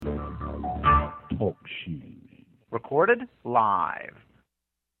talk show. Recorded live.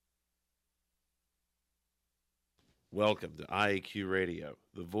 Welcome to IAQ Radio,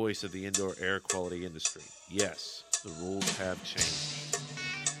 the voice of the indoor air quality industry. Yes, the rules have changed.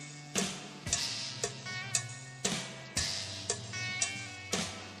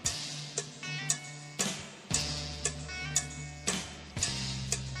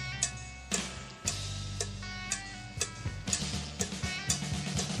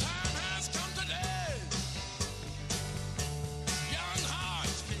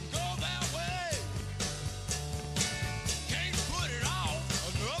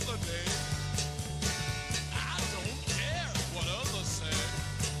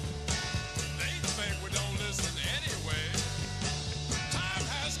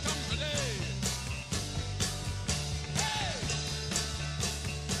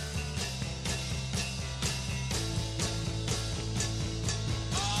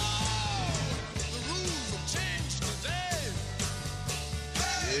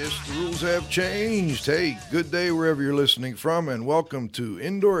 Have changed. Hey, good day wherever you're listening from, and welcome to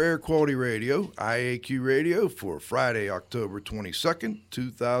Indoor Air Quality Radio, IAQ Radio, for Friday, October 22nd,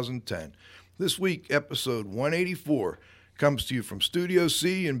 2010. This week, episode 184 comes to you from Studio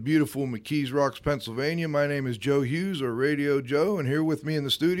C in beautiful McKees Rocks, Pennsylvania. My name is Joe Hughes, or Radio Joe, and here with me in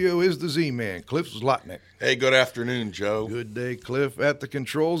the studio is the Z-Man, Cliff Zlotnick. Hey, good afternoon, Joe. Good day, Cliff. At the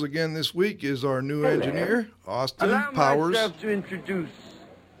controls again this week is our new engineer, Austin Powers. Allow myself to introduce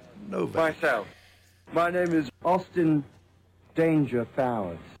Novak. myself. My name is Austin Danger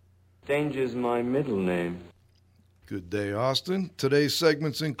Powers. Danger's my middle name. Good day, Austin. Today's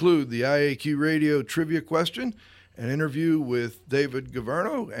segments include the IAQ Radio Trivia Question, an interview with David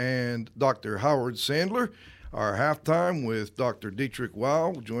Governo and Dr. Howard Sandler, our halftime with Dr. Dietrich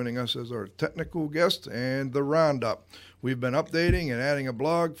Weil joining us as our technical guest, and the Roundup. We've been updating and adding a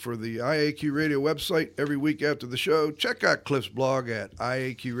blog for the IAQ Radio website every week after the show. Check out Cliff's blog at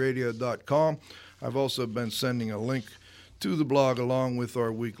iaqradio.com. I've also been sending a link to the blog along with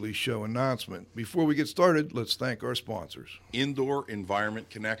our weekly show announcement. Before we get started, let's thank our sponsors. Indoor Environment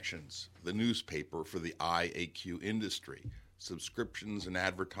Connections, the newspaper for the IAQ industry. Subscriptions and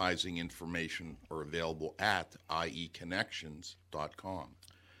advertising information are available at ieconnections.com.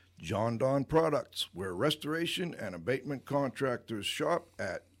 Jon-Don Products, where restoration and abatement contractors shop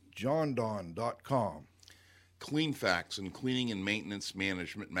at jondon.com. Cleanfax and Cleaning and Maintenance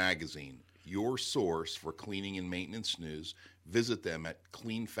Management Magazine, your source for cleaning and maintenance news. Visit them at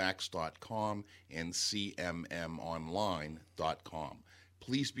cleanfax.com and cmmonline.com.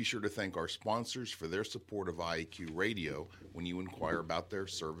 Please be sure to thank our sponsors for their support of IAQ Radio when you inquire about their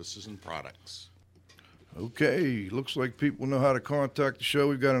services and products. Okay, looks like people know how to contact the show.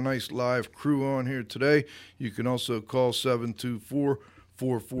 We've got a nice live crew on here today. You can also call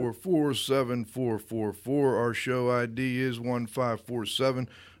 724-444-7444. Our show ID is 1547.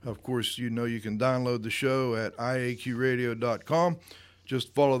 Of course, you know you can download the show at iaqradio.com.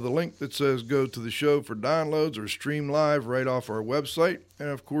 Just follow the link that says go to the show for downloads or stream live right off our website. And,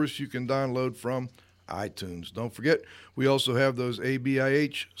 of course, you can download from iTunes. Don't forget, we also have those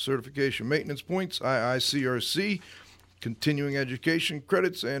ABIH certification maintenance points, IICRC, continuing education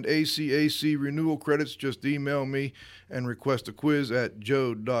credits, and ACAC renewal credits. Just email me and request a quiz at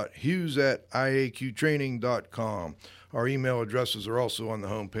joe.hughes@iaqtraining.com. Our email addresses are also on the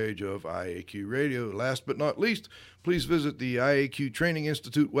homepage of IAQ Radio. Last but not least, please visit the IAQ Training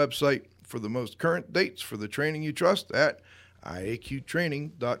Institute website for the most current dates for the training you trust at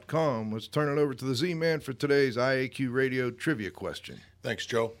iaqtraining.com. Let's turn it over to the Z-Man for today's IAQ Radio Trivia Question. Thanks,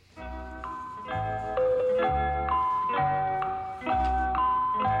 Joe.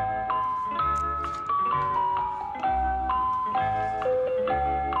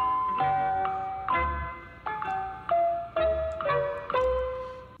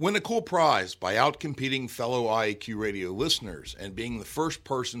 Win a cool prize by outcompeting fellow IAQ Radio listeners and being the first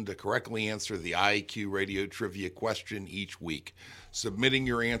person to correctly answer the IAQ Radio Trivia Question each week. Submitting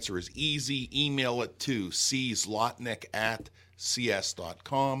your answer is easy. Email it to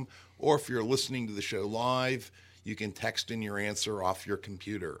czlotnick@cs.com, or if you're listening to the show live, you can text in your answer off your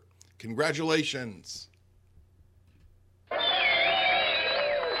computer. Congratulations!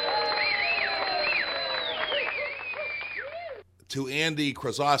 To Andy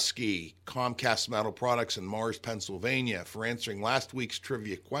Krasowski, Comcast Metal Products in Mars, Pennsylvania, for answering last week's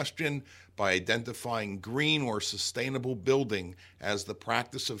trivia question by identifying green or sustainable building as the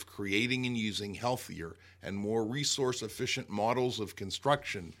practice of creating and using healthier and more resource-efficient models of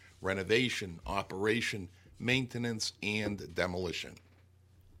construction, renovation, operation, maintenance, and demolition.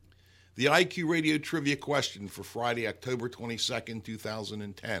 The IQ Radio Trivia Question for Friday, October 22nd,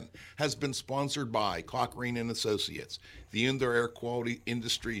 2010 has been sponsored by Cochrane & Associates, the indoor air quality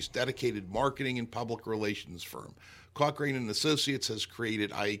industry's dedicated marketing and public relations firm. Cochrane & Associates has created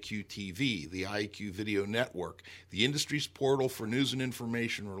IAQ TV, the IAQ Video Network, the industry's portal for news and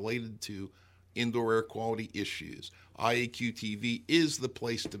information related to indoor air quality issues. IAQ TV is the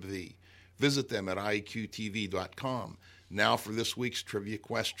place to be. Visit them at IAQTV.com. Now for this week's trivia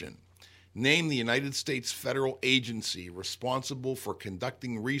question. Name the United States federal agency responsible for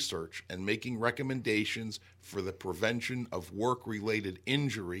conducting research and making recommendations for the prevention of work-related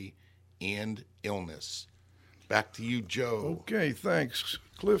injury and illness. Back to you, Joe. Okay, thanks,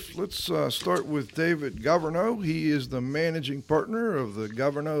 Cliff. Let's start with David Governo. He is the managing partner of the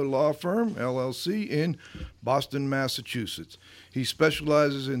Governo Law Firm, LLC, in Boston, Massachusetts. He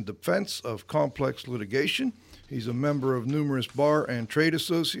specializes in defense of complex litigation. He's a member of numerous bar and trade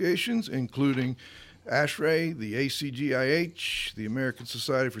associations, including ASHRAE, the ACGIH, the American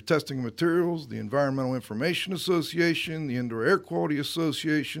Society for Testing of Materials, the Environmental Information Association, the Indoor Air Quality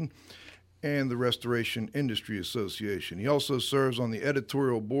Association, and the Restoration Industry Association. He also serves on the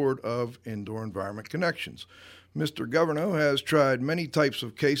editorial board of Indoor Environment Connections. Mr. Governo has tried many types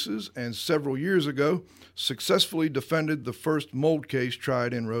of cases and several years ago successfully defended the first mold case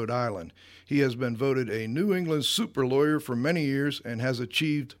tried in Rhode Island. He has been voted a New England super lawyer for many years and has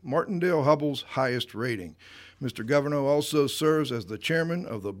achieved Martindale-Hubbell's highest rating. Mr. Governo also serves as the chairman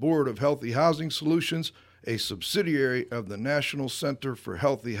of the Board of Healthy Housing Solutions, a subsidiary of the National Center for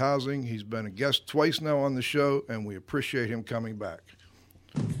Healthy Housing. He's been a guest twice now on the show, and we appreciate him coming back.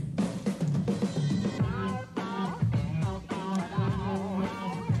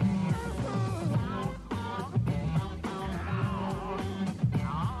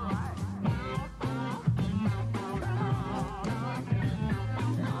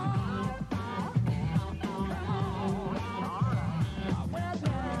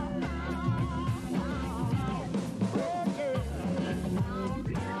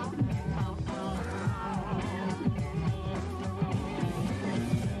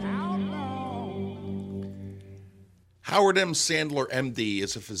 Howard M. Sandler, MD,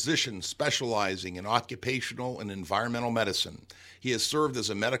 is a physician specializing in occupational and environmental medicine. He has served as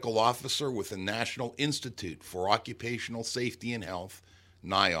a medical officer with the National Institute for Occupational Safety and Health,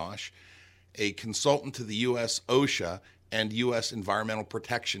 NIOSH, a consultant to the U.S. OSHA and U.S. Environmental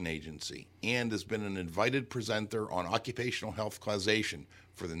Protection Agency, and has been an invited presenter on occupational health causation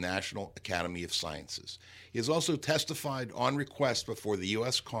for the National Academy of Sciences. He has also testified on request before the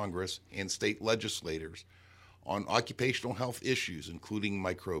U.S. Congress and state legislators on occupational health issues, including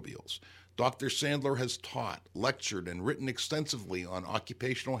microbials. Dr. Sandler has taught, lectured, and written extensively on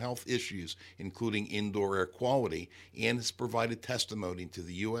occupational health issues, including indoor air quality, and has provided testimony to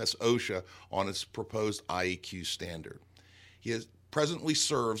the U.S. OSHA on its proposed IAQ standard. He presently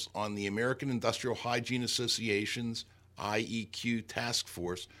serves on the American Industrial Hygiene Association's IEQ task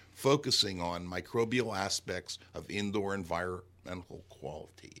force, focusing on microbial aspects of indoor environmental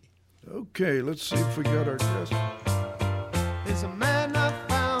quality. Okay, let's see if we got our guest. There's a man I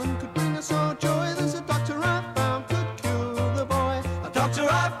found could bring us all joy. There's a doctor I found could cure the boy. A doctor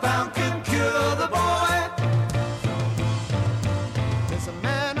I found could cure the boy. There's a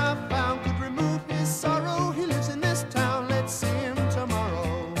man I found could remove his sorrow. He lives in this town. Let's see him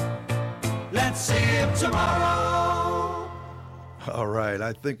tomorrow. Let's see him tomorrow. All right,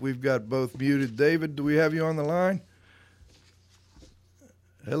 I think we've got both muted. David, do we have you on the line?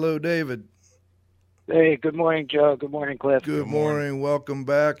 Hello, David. Hey, good morning, Joe. Good morning, Cliff. Good morning. Welcome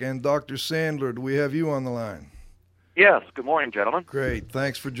back. And Dr. Sandler, do we have you on the line? Yes. Good morning, gentlemen. Great.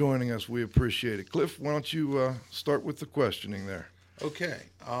 Thanks for joining us. We appreciate it. Cliff, why don't you start with the questioning there? Okay.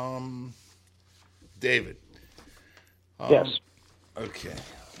 David. Yes. Okay.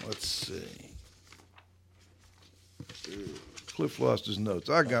 Let's see. Cliff lost his notes.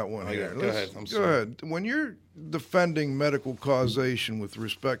 I got one here. Go ahead. I'm sorry. Go ahead. When you're defending medical causation with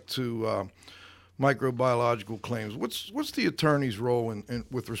respect to microbiological claims, what's the attorney's role in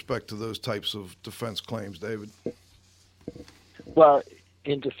with respect to those types of defense claims, David? Well,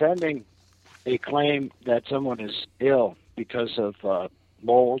 in defending a claim that someone is ill because of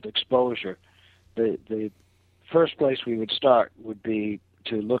mold exposure, the first place we would start would be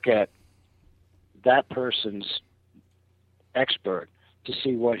to look at that person's expert to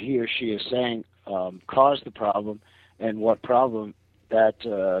see what he or she is saying caused the problem and what problem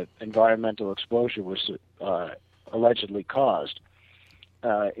that environmental exposure was allegedly caused.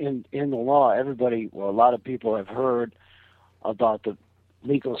 In the law, a lot of people have heard about the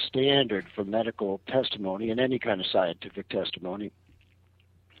legal standard for medical testimony and any kind of scientific testimony.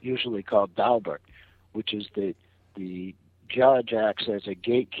 usually called Daubert, which is the judge acts as a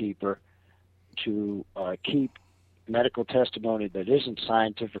gatekeeper to keep medical testimony that isn't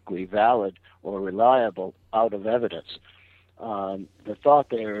scientifically valid or reliable out of evidence. The thought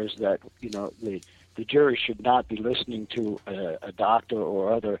there is that the jury should not be listening to a doctor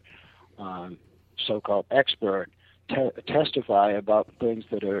or other so-called expert testify about things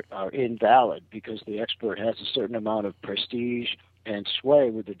that are invalid, because the expert has a certain amount of prestige and sway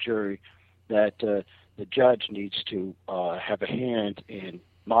with the jury that the judge needs to have a hand in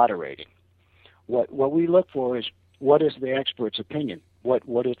moderating. What we look for is, what is the expert's opinion?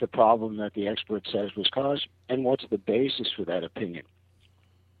 What is the problem that the expert says was caused, and what's the basis for that opinion?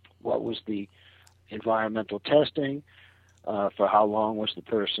 What was the environmental testing? For how long was the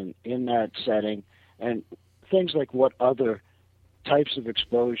person in that setting? And things like what other types of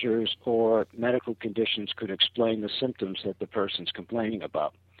exposures or medical conditions could explain the symptoms that the person's complaining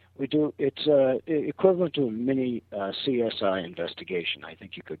about. It's equivalent to a mini CSI investigation, I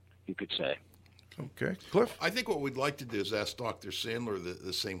think you could say. Okay. Cliff? I think what we'd like to do is ask Dr. Sandler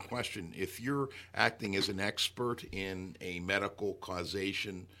the same question. If you're acting as an expert in a medical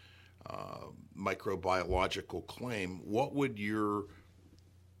causation microbiological claim, what would your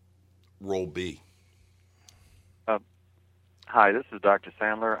role be? Hi, this is Dr.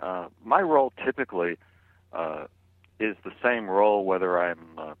 Sandler. My role typically is the same role whether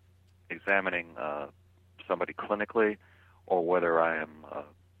I'm examining somebody clinically or whether I am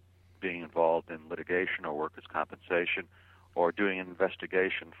being involved in litigation or workers' compensation or doing an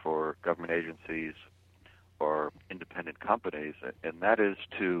investigation for government agencies or independent companies, and that is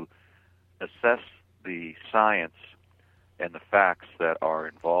to assess the science and the facts that are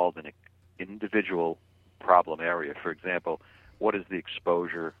involved in an individual problem area. For example, what is the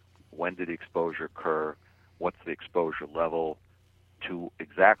exposure? When did the exposure occur? What's the exposure level? To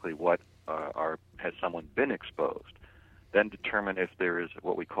exactly what has someone been exposed? Then determine if there is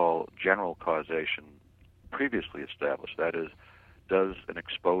what we call general causation previously established. That is, does an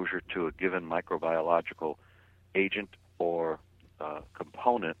exposure to a given microbiological agent or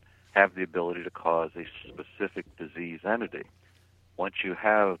component have the ability to cause a specific disease entity? Once you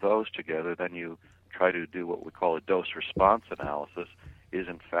have those together, then you try to do what we call a dose-response analysis. Is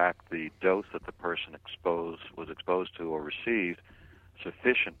in fact the dose that the person was exposed to or received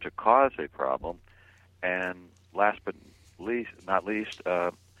sufficient to cause a problem? And last but not least,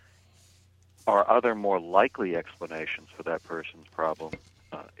 are other more likely explanations for that person's problem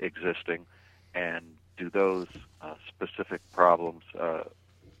existing, and do those specific problems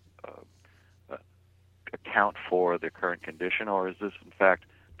account for the current condition, or is this in fact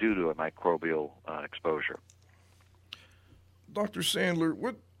due to a microbial exposure? Dr. Sandler,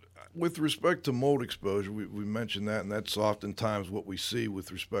 with respect to mold exposure, we mentioned that, and that's oftentimes what we see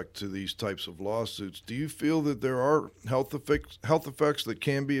with respect to these types of lawsuits. Do you feel that there are health effects that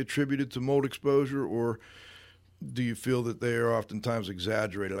can be attributed to mold exposure, or do you feel that they are oftentimes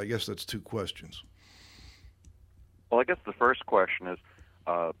exaggerated? I guess that's two questions. Well, I guess the first question is,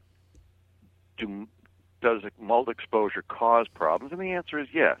 does mold exposure cause problems? And the answer is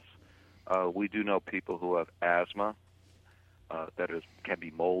yes. We do know people who have asthma that can be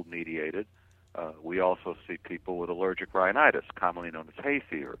mold-mediated. We also see people with allergic rhinitis, commonly known as hay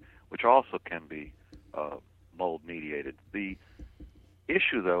fever, which also can be mold-mediated. The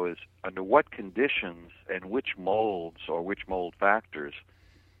issue, though, is under what conditions and which molds or which mold factors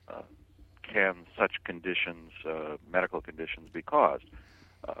can such conditions, medical conditions, be caused?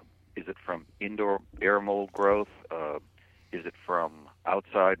 Is it from indoor air mold growth? Is it from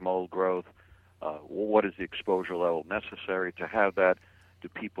outside mold growth? What is the exposure level necessary to have that? Do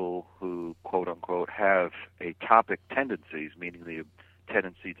people who, quote-unquote, have atopic tendencies, meaning the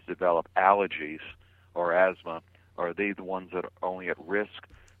tendency to develop allergies or asthma, are they the ones that are only at risk?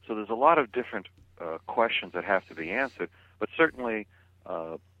 So there's a lot of different questions that have to be answered, but certainly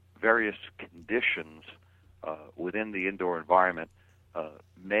various conditions within the indoor environment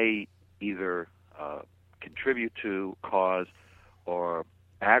may either contribute to, cause, or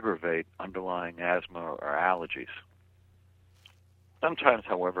aggravate underlying asthma or allergies. Sometimes,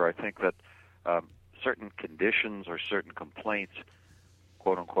 however, I think that certain conditions or certain complaints,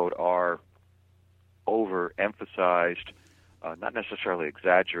 quote-unquote, are overemphasized, not necessarily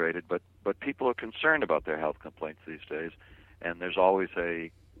exaggerated, but people are concerned about their health complaints these days, and there's always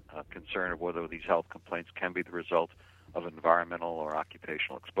a concern of whether these health complaints can be the result of environmental or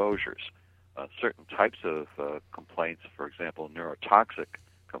occupational exposures. Certain types of complaints, for example, neurotoxic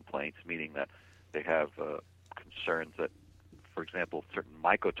complaints, meaning that they have concerns that, for example, certain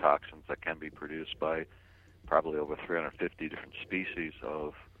mycotoxins that can be produced by probably over 350 different species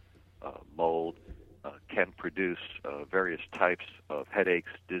of mold can produce various types of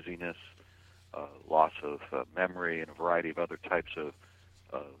headaches, dizziness, loss of memory, and a variety of other types of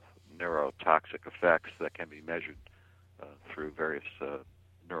neurotoxic effects that can be measured through various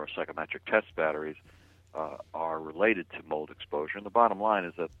neuropsychometric test batteries are related to mold exposure. And the bottom line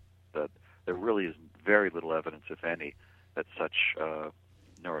is that there really is very little evidence, if any, that such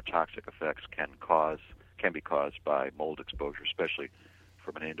neurotoxic effects can be caused by mold exposure, especially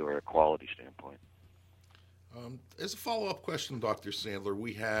from an indoor air quality standpoint. As a follow-up question, Dr. Sandler,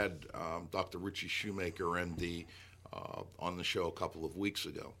 we had Dr. Richie Shoemaker, MD, on the show a couple of weeks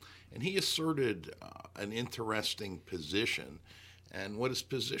ago, and he asserted an interesting position. And what his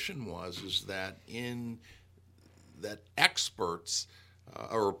position was is that experts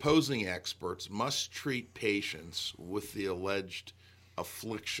or opposing experts must treat patients with the alleged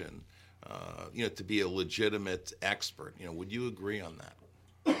affliction, to be a legitimate expert. Would you agree on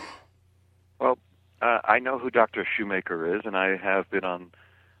that? Well, I know who Dr. Shoemaker is, and I have been on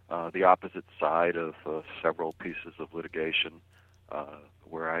the opposite side of several pieces of litigation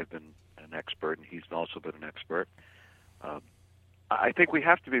where I've been an expert, and he's also been an expert. I think we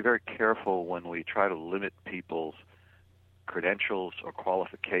have to be very careful when we try to limit people's credentials or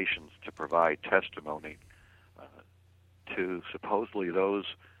qualifications to provide testimony to supposedly those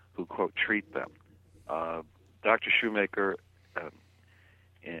who, quote, treat them. Dr. Shoemaker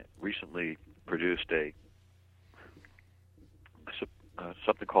recently produced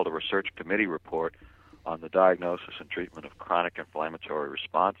something called a research committee report on the diagnosis and treatment of chronic inflammatory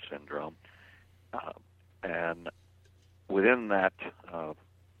response syndrome. And within that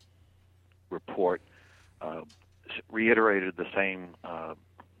report, reiterated the same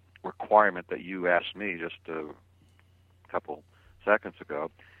requirement that you asked me just a couple seconds ago.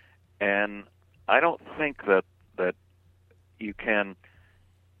 And I don't think that you can,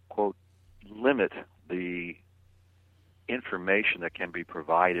 quote, limit the information that can be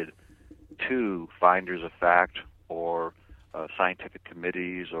provided to finders of fact or scientific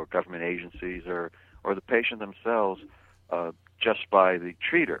committees or government agencies or the patient themselves just by the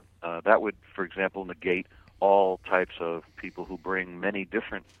treater. That would, for example, negate all types of people who bring many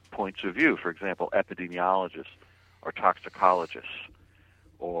different points of view. For example, epidemiologists or toxicologists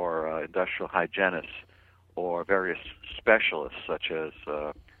or industrial hygienists or various specialists such as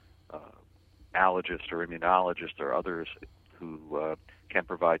allergists or immunologists or others who can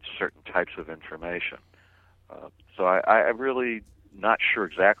provide certain types of information. So I'm really not sure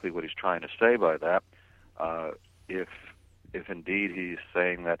exactly what he's trying to say by that. If indeed he's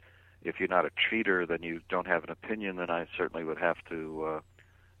saying that if you're not a treater, then you don't have an opinion, then I certainly would have to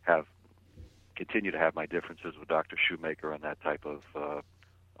continue to have my differences with Dr. Shoemaker on that type of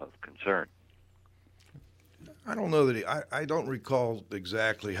concern. I don't know that I don't recall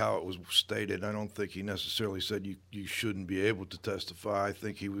exactly how it was stated. I don't think he necessarily said you shouldn't be able to testify. I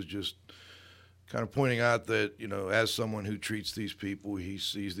think he was just kind of pointing out that, as someone who treats these people, he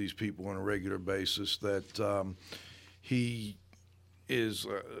sees these people on a regular basis, that he is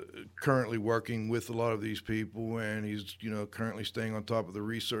currently working with a lot of these people, and he's, currently staying on top of the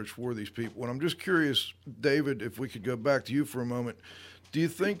research for these people. And I'm just curious, David, if we could go back to you for a moment. Do you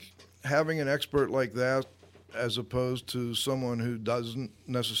think having an expert like that, as opposed to someone who doesn't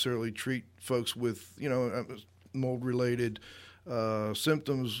necessarily treat folks with, mold-related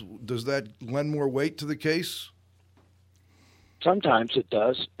symptoms, does that lend more weight to the case? Sometimes it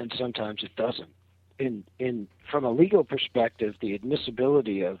does, and sometimes it doesn't. From a legal perspective, the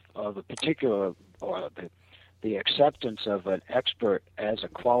admissibility of a particular, or the acceptance of an expert as a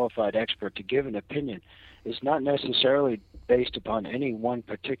qualified expert to give an opinion is not necessarily based upon any one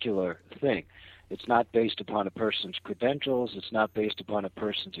particular thing. It's not based upon a person's credentials. It's not based upon a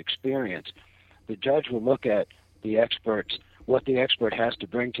person's experience. The judge will look at the experts, what the expert has to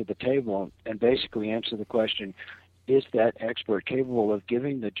bring to the table, and basically answer the question, is that expert capable of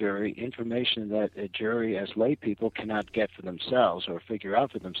giving the jury information that a jury as lay people cannot get for themselves or figure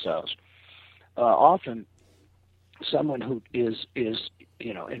out for themselves? Often, someone who is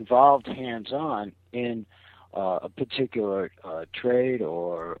involved hands-on in a particular trade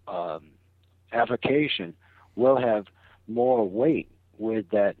or avocation will have more weight with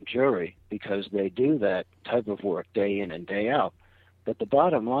that jury because they do that type of work day in and day out. But the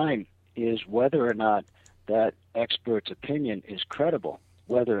bottom line is whether or not that expert's opinion is credible,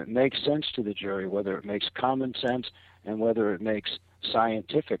 whether it makes sense to the jury, whether it makes common sense, and whether it makes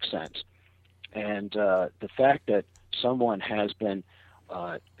scientific sense. And the fact that someone has been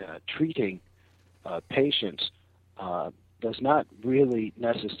treating patients does not really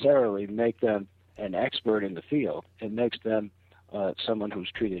necessarily make them an expert in the field. It makes them someone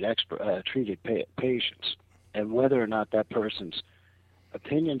who's treated patients, and whether or not that person's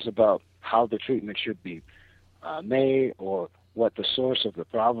opinions about how the treatment should be made or what the source of the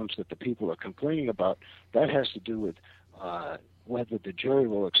problems that the people are complaining about, that has to do with whether the jury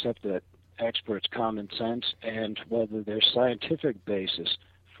will accept that expert's common sense and whether there's scientific basis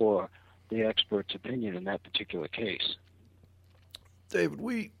for the expert's opinion in that particular case. David,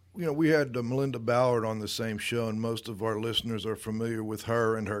 we had Melinda Ballard on the same show, and most of our listeners are familiar with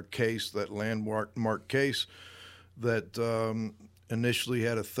her and her case, that landmark case that initially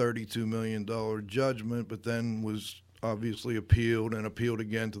had a $32 million judgment, but then was obviously appealed and appealed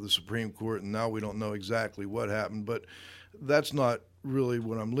again to the Supreme Court, and now we don't know exactly what happened. But that's not really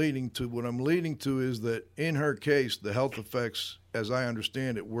what I'm leading to. What I'm leading to is that in her case, the health effects, as I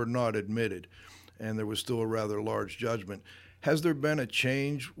understand it, were not admitted, and there was still a rather large judgment. Has there been a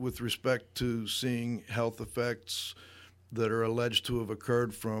change with respect to seeing health effects that are alleged to have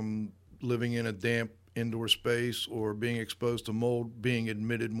occurred from living in a damp indoor space or being exposed to mold being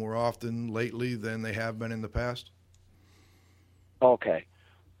admitted more often lately than they have been in the past? Okay.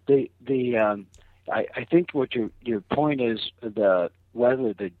 I think what your point is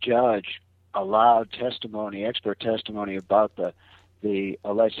whether the judge allowed expert testimony about the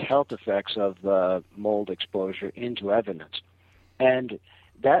alleged health effects of the mold exposure into evidence. And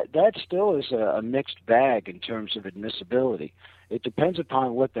that still is a mixed bag in terms of admissibility. It depends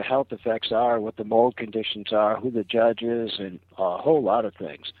upon what the health effects are, what the mold conditions are, who the judge is, and a whole lot of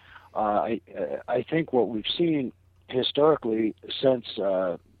things. I think what we've seen historically since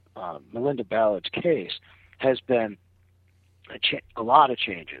Melinda Ballard's case has been a lot of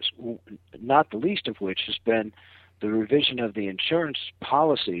changes, not the least of which has been the revision of the insurance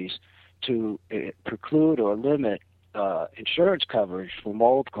policies to preclude or limit insurance coverage for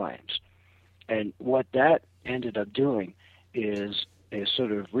mold claims. And what that ended up doing is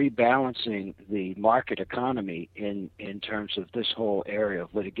sort of rebalancing the market economy in terms of this whole area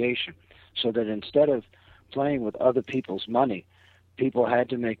of litigation, so that instead of playing with other people's money, people had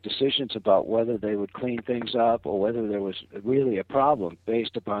to make decisions about whether they would clean things up or whether there was really a problem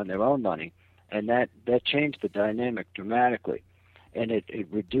based upon their own money. And that changed the dynamic dramatically. And it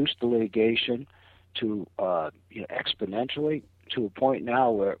reduced the litigation to exponentially, to a point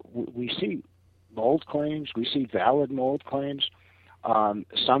now where we see mold claims, we see valid mold claims.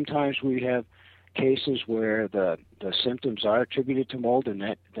 Sometimes we have cases where the symptoms are attributed to mold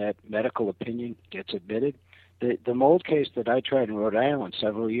and that medical opinion gets admitted. The mold case that I tried in Rhode Island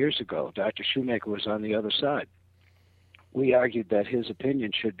several years ago, Dr. Shoemaker was on the other side. We argued that his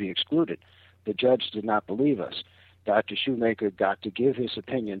opinion should be excluded. The judge did not believe us. Dr. Shoemaker got to give his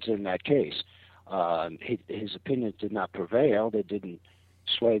opinions in that case. His opinions did not prevail. They didn't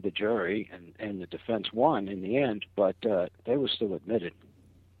sway the jury, and the defense won in the end, but they were still admitted.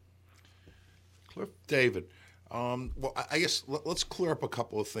 Cliff? David, well, I guess let's clear up a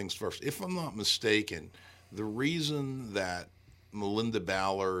couple of things first. If I'm not mistaken, the reason that Melinda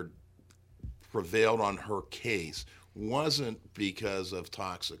Ballard prevailed on her case wasn't because of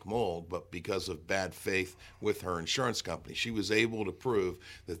toxic mold, but because of bad faith with her insurance company. She was able to prove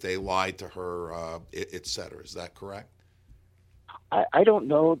that they lied to her, et cetera. Is that correct? I don't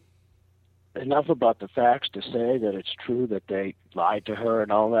know enough about the facts to say that it's true that they lied to her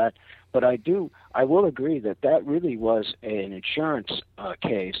and all that, but I will agree that really was an insurance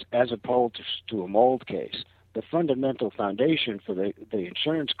case as opposed to a mold case. The fundamental foundation for the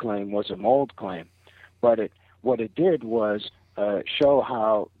insurance claim was a mold claim, but what it did was show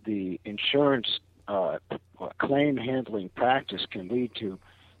how the insurance claim handling practice can lead to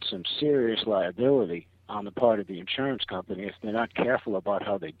some serious liability on the part of the insurance company if they're not careful about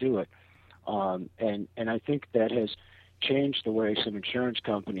how they do it. And I think that has changed the way some insurance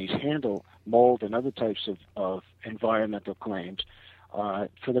companies handle mold and other types of environmental claims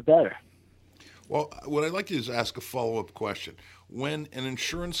for the better. Well, what I'd like to do is ask a follow-up question. When an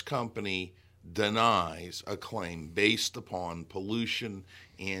insurance company denies a claim based upon pollution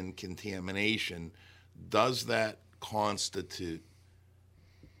and contamination, does that constitute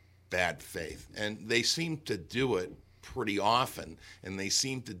bad faith? And they seem to do it pretty often, and they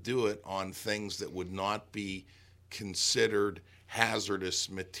seem to do it on things that would not be considered hazardous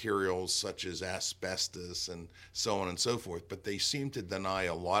materials such as asbestos and so on and so forth, but they seem to deny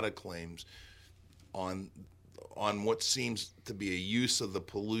a lot of claims on what seems to be a use of the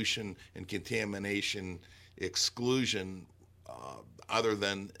pollution and contamination exclusion other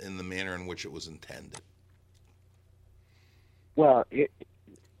than in the manner in which it was intended. Well,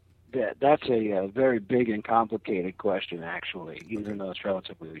 that's a very big and complicated question, actually, even though it's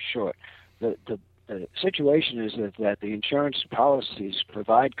relatively short. The the situation is that the insurance policies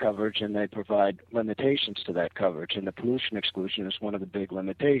provide coverage and they provide limitations to that coverage, and the pollution exclusion is one of the big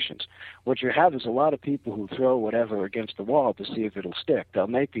limitations. What you have is a lot of people who throw whatever against the wall to see if it'll stick. They'll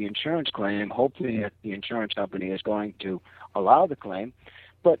make the insurance claim, hoping that the insurance company is going to allow the claim,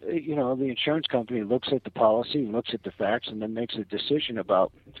 but the insurance company looks at the policy, looks at the facts, and then makes a decision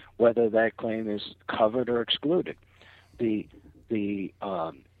about whether that claim is covered or excluded. The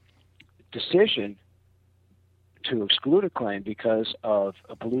decision to exclude a claim because of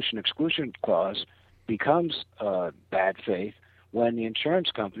a pollution exclusion clause becomes bad faith when the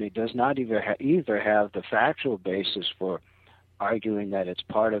insurance company does not either have the factual basis for arguing that it's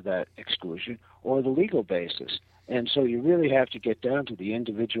part of that exclusion or the legal basis. And so you really have to get down to the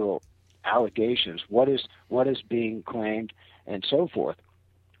individual allegations, what is being claimed, and so forth.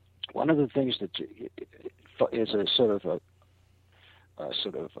 One of the things that is a sort of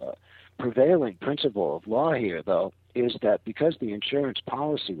prevailing principle of law here, though, is that because the insurance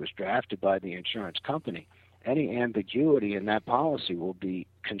policy was drafted by the insurance company, any ambiguity in that policy will be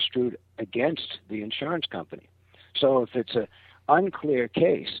construed against the insurance company. So if it's an unclear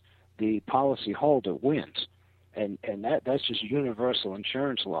case, the policyholder wins. And that's just universal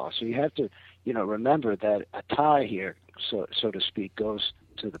insurance law. So you have to, remember that a tie here, so to speak, goes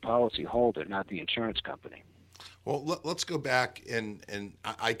to the policyholder, not the insurance company. Well, let's go back and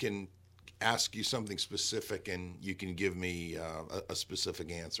I can ask you something specific and you can give me a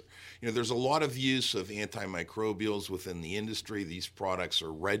specific answer. There's a lot of use of antimicrobials within the industry. These products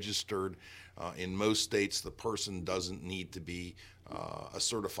are registered. In most states, the person doesn't need to be a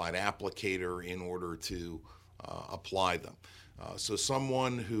certified applicator in order to apply them. So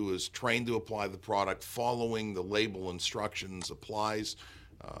someone who is trained to apply the product following the label instructions applies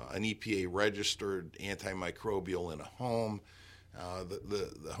an EPA-registered antimicrobial in a home.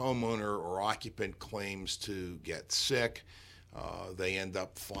 The homeowner or occupant claims to get sick. They end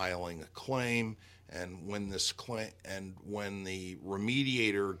up filing a claim, and when the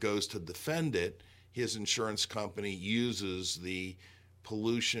remediator goes to defend it, his insurance company uses the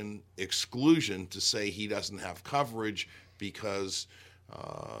pollution exclusion to say he doesn't have coverage because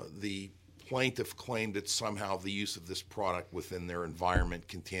the plaintiff claimed that somehow the use of this product within their environment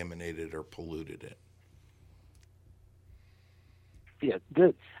contaminated or polluted it. Yeah,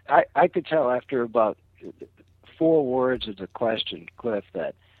 I could tell after about 4 words of the question, Cliff,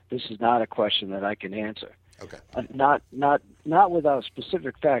 that this is not a question that I can answer. Okay. Not without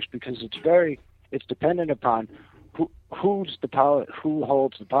specific facts, because it's dependent upon who holds the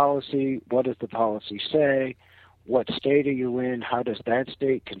policy, what does the policy say, what state are you in, how does that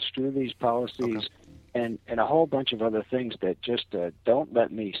state construe these policies, and a whole bunch of other things that just don't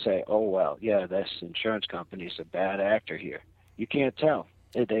let me say, oh, well, yeah, this insurance company is a bad actor here. You can't tell.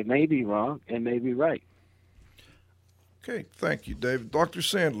 They may be wrong and may be right. Okay, thank you, David. Dr.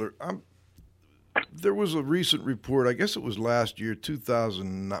 Sandler, there was a recent report, I guess it was last year,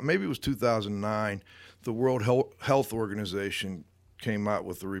 2009, maybe it was 2009, the World Health Organization came out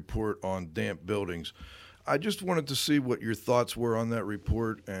with a report on damp buildings. I just wanted to see what your thoughts were on that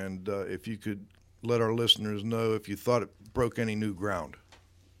report, and if you could let our listeners know if you thought it broke any new ground.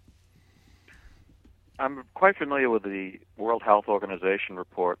 I'm quite familiar with the World Health Organization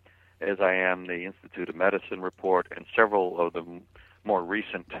report, as I am the Institute of Medicine report and several of the more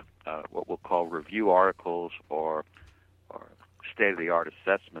recent, what we'll call review articles or state-of-the-art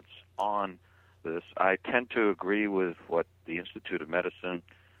assessments on this. I tend to agree with what the Institute of Medicine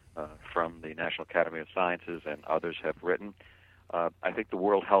from the National Academy of Sciences and others have written. I think the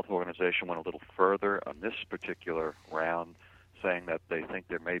World Health Organization went a little further on this particular round, saying that they think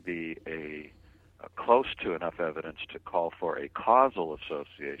there may be a close to enough evidence to call for a causal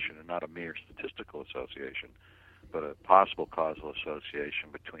association and not a mere statistical association, but a possible causal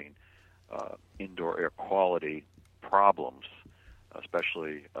association between indoor air quality problems,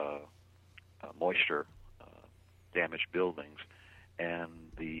 especially moisture damaged buildings, and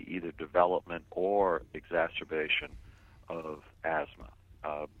the either development or exacerbation of asthma.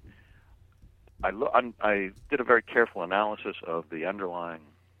 I did a very careful analysis of the underlying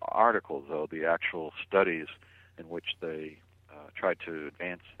articles, though, the actual studies in which they tried to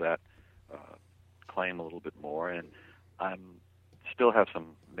advance that claim a little bit more, and I still have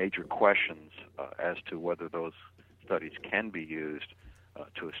some major questions as to whether those studies can be used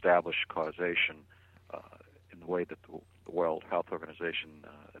to establish causation in the way that the World Health Organization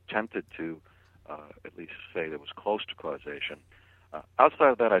attempted to at least say that was close to causation.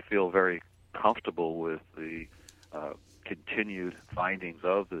 Outside of that, I feel very comfortable with the continued findings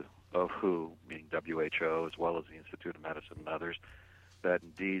of WHO, meaning WHO, as well as the Institute of Medicine and others, that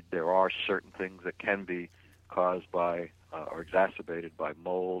indeed there are certain things that can be caused by or exacerbated by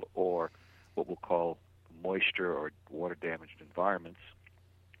mold or what we'll call moisture or water-damaged environments.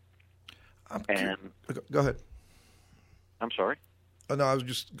 Go ahead. I'm sorry? No, I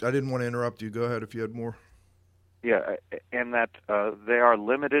didn't want to interrupt you. Go ahead if you had more. Yeah, and that they are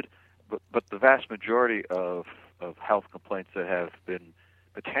limited, but the vast majority of health complaints that have been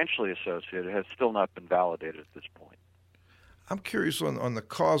potentially associated has still not been validated at this point. I'm curious on the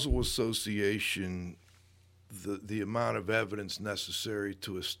causal association, the amount of evidence necessary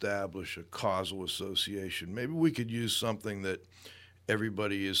to establish a causal association. Maybe we could use something that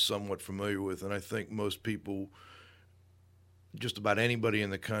everybody is somewhat familiar with, and I think most people, just about anybody in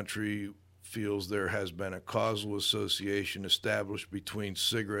the country, feels there has been a causal association established between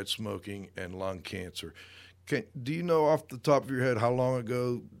cigarette smoking and lung cancer. Do you know off the top of your head how long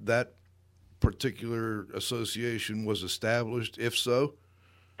ago that particular association was established, if so?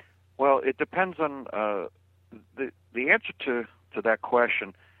 Well, it depends on the answer to that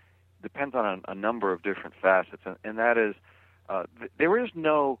question depends on a number of different facets, and that is there is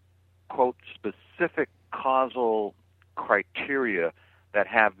no, quote, specific causal criteria that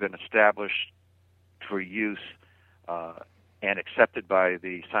have been established for use and accepted by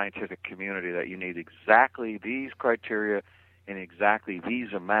the scientific community that you need exactly these criteria in exactly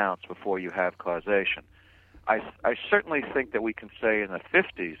these amounts before you have causation. I certainly think that we can say in the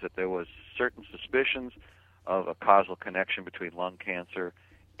 50s that there was certain suspicions of a causal connection between lung cancer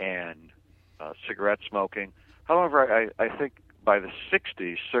and cigarette smoking. However, I think by the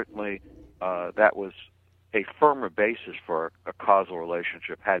 60s, certainly that was a firmer basis for a causal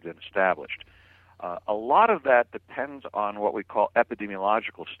relationship had been established. A lot of that depends on what we call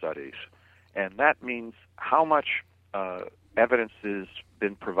epidemiological studies, and that means how much evidence has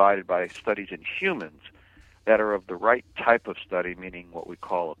been provided by studies in humans that are of the right type of study, meaning what we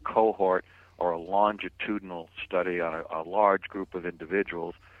call a cohort or a longitudinal study on a large group of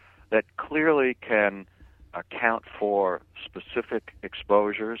individuals that clearly can account for specific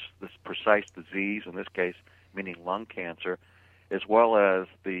exposures, this precise disease, in this case meaning lung cancer, as well as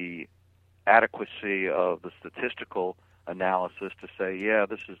the adequacy of the statistical analysis to say, yeah,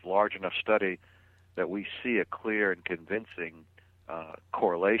 this is large enough study that we see a clear and convincing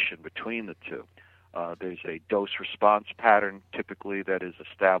correlation between the two. There's a dose-response pattern typically that is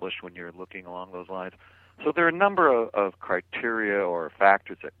established when you're looking along those lines. So there are a number of criteria or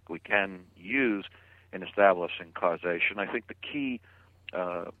factors that we can use in establishing causation. I think the key,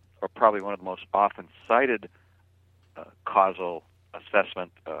 or probably one of the most often cited causal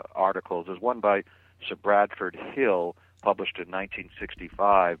assessment articles, is one by Sir Bradford Hill, published in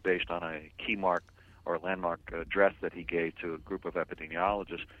 1965, based on a key mark or landmark address that he gave to a group of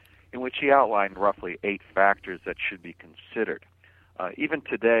epidemiologists, in which he outlined roughly 8 factors that should be considered. Even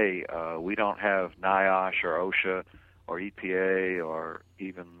today, we don't have NIOSH or OSHA or EPA or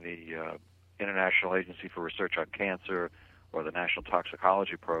even the International Agency for Research on Cancer or the National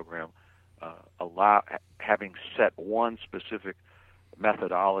Toxicology Program having set one specific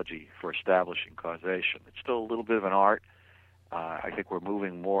methodology for establishing causation. It's still a little bit of an art. I think we're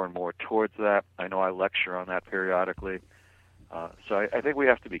moving more and more towards that. I know I lecture on that periodically. So I think we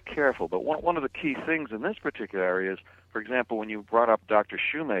have to be careful. But one of the key things in this particular area is, for example, when you brought up Dr.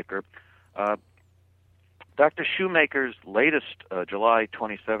 Shoemaker, Dr. Shoemaker's latest July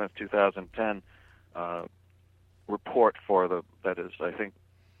 27, 2010 report that is, I think,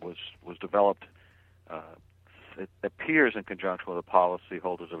 was developed, it appears in conjunction with the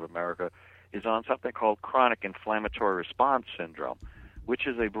Policyholders of America, is on something called chronic inflammatory response syndrome, which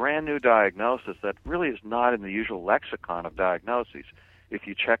is a brand new diagnosis that really is not in the usual lexicon of diagnoses. If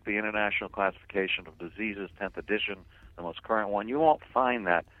you check the International Classification of Diseases, 10th edition, the most current one, you won't find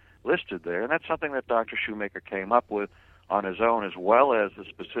that listed there. And that's something that Dr. Shoemaker came up with on his own, as well as a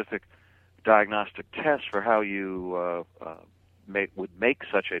specific diagnostic test for how you would make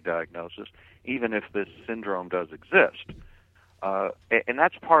such a diagnosis, even if this syndrome does exist. And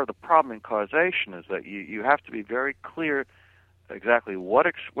that's part of the problem in causation, is that you have to be very clear exactly what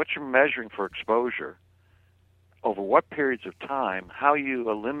you're measuring for exposure, over what periods of time, how you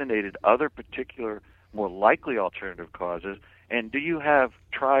eliminated other particular more likely alternative causes, and do you have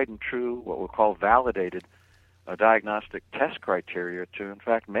tried and true, what we'll call validated diagnostic test criteria to, in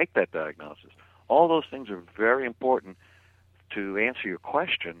fact, make that diagnosis. All those things are very important to answer your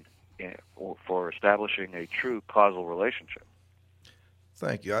question for establishing a true causal relationship.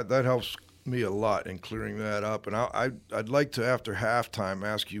 Thank you. That helps me a lot in clearing that up. And I'd like to, after halftime,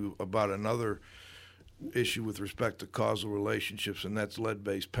 ask you about another issue with respect to causal relationships, and that's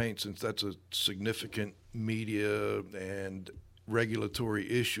lead-based paint, since that's a significant media and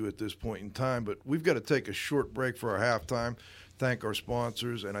regulatory issue at this point in time. But we've got to take a short break for our halftime, thank our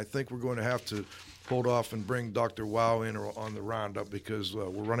sponsors, and I think we're going to have to hold off and bring Dr. Wow in on the roundup because we're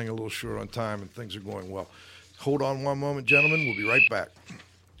running a little short on time and things are going well. Hold on one moment, gentlemen. We'll be right back.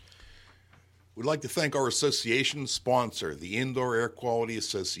 We'd like to thank our association sponsor, the Indoor Air Quality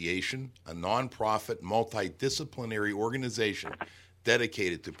Association, a nonprofit, multidisciplinary organization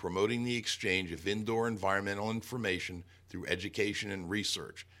dedicated to promoting the exchange of indoor environmental information through education and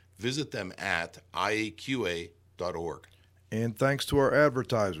research. Visit them at iaqa.org. And thanks to our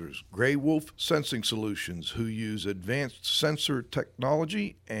advertisers, Gray Wolf Sensing Solutions, who use advanced sensor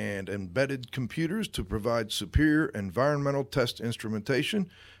technology and embedded computers to provide superior environmental test instrumentation.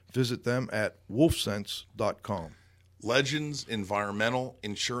 Visit them at wolfsense.com. Legends Environmental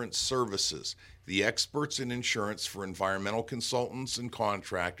Insurance Services, the experts in insurance for environmental consultants and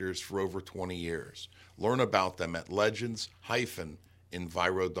contractors for over 20 years. Learn about them at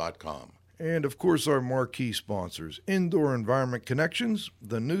legends-enviro.com. And, of course, our marquee sponsors, Indoor Environment Connections,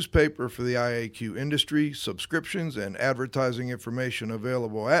 the newspaper for the IAQ industry, subscriptions and advertising information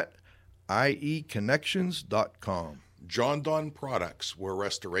available at ieconnections.com. Jon-Don Products, where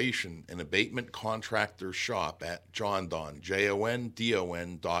restoration and abatement contractors shop at jondon,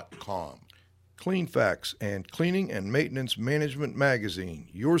 JONDON.com. Cleanfax and Cleaning and Maintenance Management Magazine,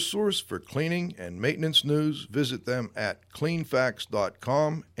 your source for cleaning and maintenance news. Visit them at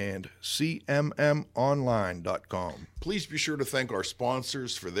cleanfax.com and cmmonline.com. Please be sure to thank our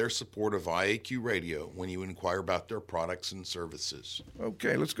sponsors for their support of IAQ Radio when you inquire about their products and services.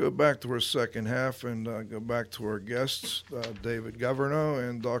 Okay, let's go back to our second half and go back to our guests, David Governo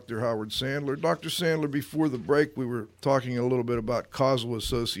and Dr. Howard Sandler. Dr. Sandler, before the break, we were talking a little bit about causal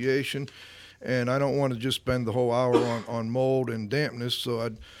association. And I don't want to just spend the whole hour on mold and dampness, so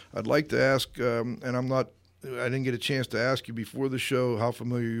I'd like to ask, and I didn't get a chance to ask you before the show how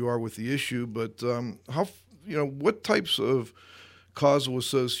familiar you are with the issue, but what types of causal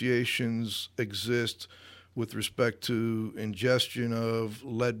associations exist with respect to ingestion of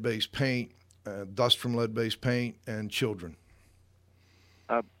lead-based paint, dust from lead-based paint, and children?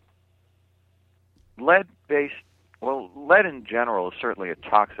 Lead in general is certainly a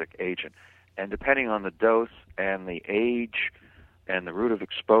toxic agent. And depending on the dose and the age and the route of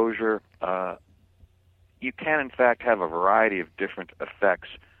exposure, you can, in fact, have a variety of different effects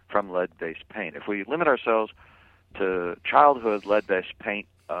from lead-based paint. If we limit ourselves to childhood lead-based paint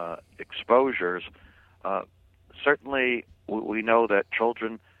exposures, certainly we know that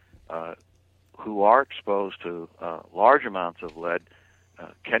children who are exposed to large amounts of lead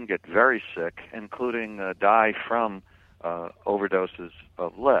can get very sick, including die from overdoses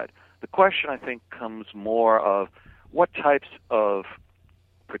of lead. The question, I think, comes more of what types of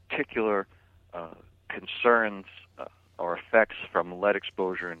particular concerns or effects from lead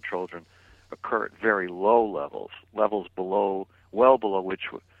exposure in children occur at very low levels well below which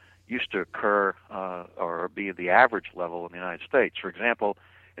used to occur or be the average level in the United States. For example,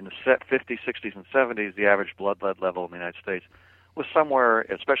 in the 50s, 60s, and 70s, the average blood lead level in the United States was somewhere,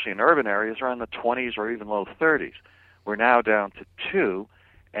 especially in urban areas, around the 20s or even low 30s. We're now down to 2.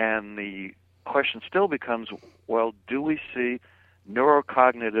 And the question still becomes, well, do we see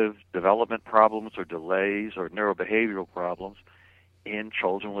neurocognitive development problems or delays or neurobehavioral problems in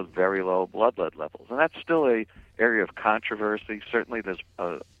children with very low blood lead levels? And that's still an area of controversy. Certainly there's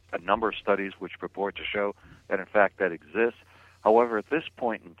a number of studies which purport to show that, in fact, that exists. However, at this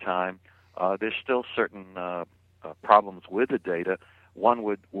point in time, there's still certain problems with the data. One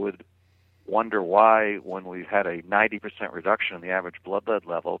would wonder why, when we've had a 90% reduction in the average blood lead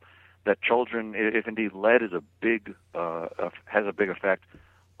level, that children, if indeed lead is has a big effect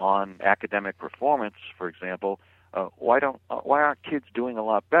on academic performance, for example, why aren't kids doing a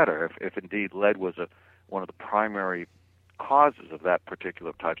lot better if indeed lead was one of the primary causes of that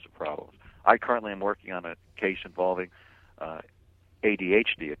particular types of problems? I currently am working on a case involving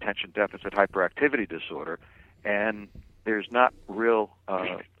ADHD, attention deficit hyperactivity disorder, and there's not real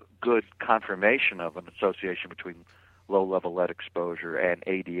good confirmation of an association between low-level lead exposure and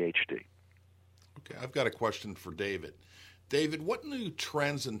ADHD. Okay, I've got a question for David. David, what new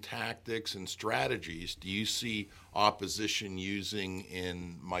trends and tactics and strategies do you see opposition using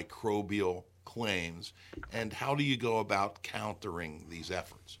in microbial claims, and how do you go about countering these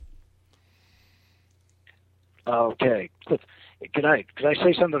efforts? Okay. Could I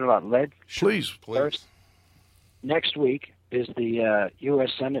say something about lead? Please. First, next week is the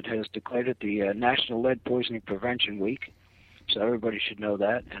U.S. Senate has declared it the National Lead Poisoning Prevention Week, so everybody should know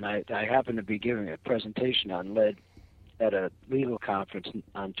that. And I happen to be giving a presentation on lead at a legal conference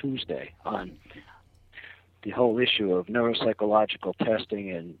on Tuesday on whole issue of neuropsychological testing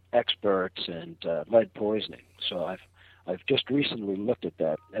and experts and lead poisoning. So I've just recently looked at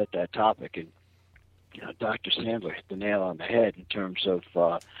that topic, and Dr. Sandler hit the nail on the head in terms of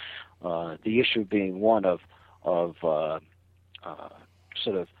the issue being one of sort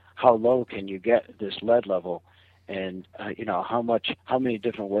of how low can you get this lead level, and how many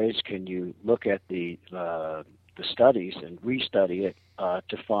different ways can you look at the studies and restudy it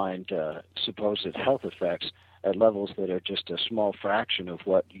to find supposed health effects at levels that are just a small fraction of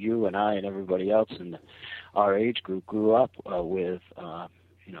what you and I and everybody else in our age group grew up with,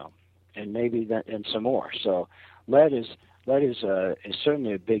 and maybe that and some more. So lead is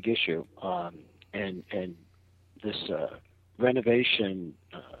certainly a big issue, and this renovation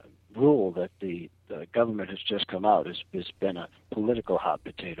rule that the government has just come out has been a political hot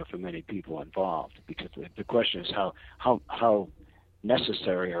potato for many people involved, because the question is how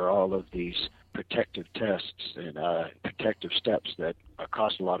necessary are all of these protective tests and protective steps that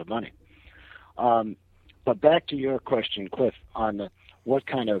cost a lot of money. But back to your question, Cliff, on what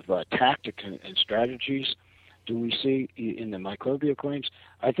kind of tactic and strategies do we see in the microbial claims?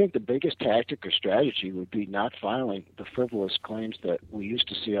 I think the biggest tactic or strategy would be not filing the frivolous claims that we used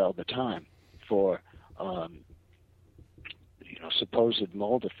to see all the time for, supposed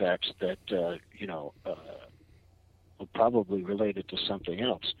mold effects that, were probably related to something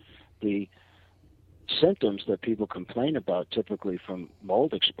else. The symptoms that people complain about typically from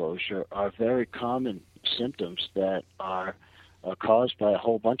mold exposure are very common symptoms that are caused by a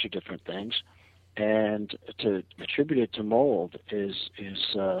whole bunch of different things. And to attribute it to mold is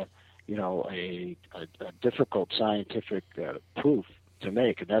a difficult scientific proof to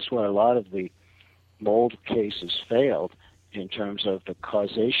make, and that's why a lot of the mold cases failed in terms of the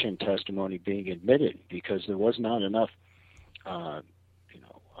causation testimony being admitted, because there was not enough,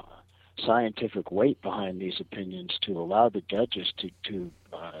 scientific weight behind these opinions to allow the judges to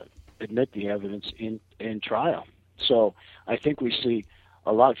admit the evidence in trial. So I think we see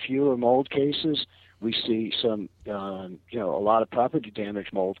a lot fewer mold cases. We see some, a lot of property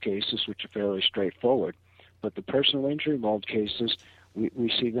damage mold cases, which are fairly straightforward. But the personal injury mold cases,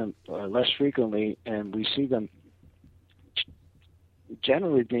 we see them less frequently, and we see them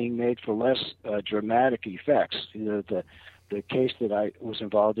generally being made for less dramatic effects. The case that I was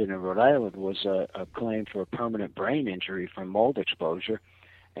involved in Rhode Island was a claim for a permanent brain injury from mold exposure.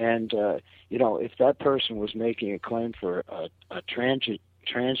 And, if that person was making a claim for a transient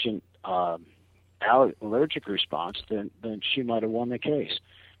allergic response, then she might have won the case.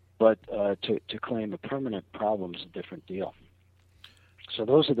 But to claim a permanent problem is a different deal. So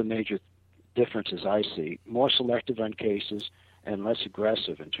those are the major differences I see. More selective on cases and less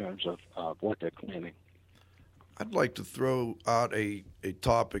aggressive in terms of what they're claiming. I'd like to throw out a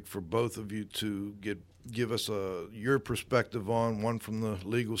topic for both of you to give us your perspective on, one from the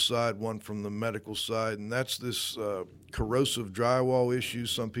legal side, one from the medical side, and that's this corrosive drywall issue.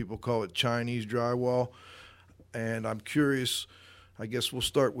 Some people call it Chinese drywall. And I'm curious, I guess we'll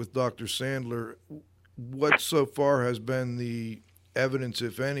start with Dr. Sandler. What so far has been the evidence,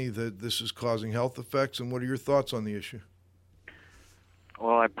 if any, that this is causing health effects, and what are your thoughts on the issue?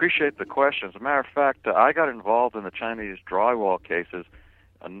 Well, I appreciate the question. As a matter of fact, I got involved in the Chinese drywall cases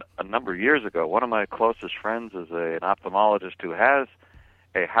a number of years ago. One of my closest friends is an ophthalmologist who has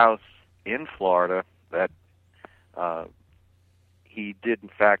a house in Florida that he did, in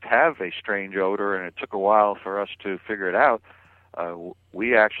fact, have a strange odor, and it took a while for us to figure it out.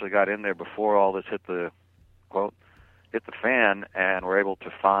 We actually got in there before all this hit the fan, and were able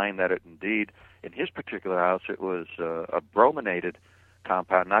to find that it indeed, in his particular house, it was a brominated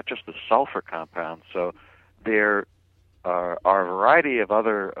compound, not just the sulfur compound. So there are a variety of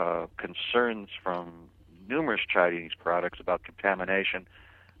other concerns from numerous Chinese products about contamination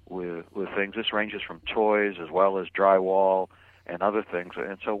with things. This ranges from toys as well as drywall and other things.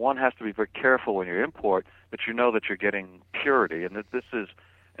 And so one has to be very careful when you import that you know that you're getting purity, and that this is,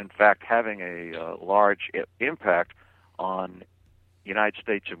 in fact, having a large impact on United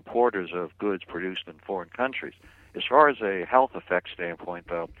States importers of goods produced in foreign countries. As far as a health effect standpoint,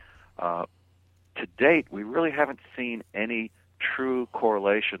 though, to date, we really haven't seen any true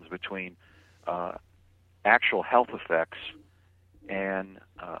correlations between actual health effects and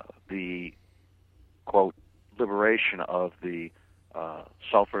the, quote, liberation of the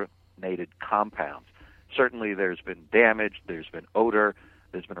sulfonated compounds. Certainly there's been damage, there's been odor,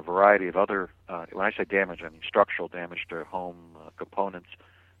 there's been a variety of other, when I say damage, I mean structural damage to home components,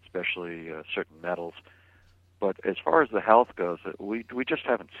 especially certain metals. But as far as the health goes, we just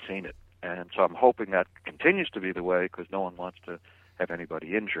haven't seen it. And so I'm hoping that continues to be the way, because no one wants to have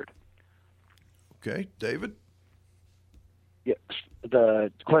anybody injured. Okay, David? Yes.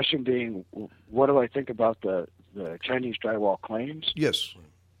 The question being, what do I think about the Chinese drywall claims? Yes.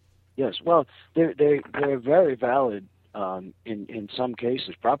 Yes. Well, they're very valid in some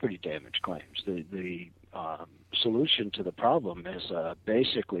cases, property damage claims. The solution to the problem is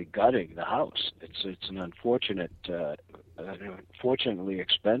basically gutting the house. It's an unfortunately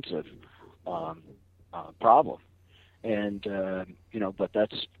expensive problem, and but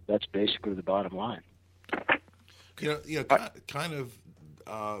that's basically the bottom line. Kind of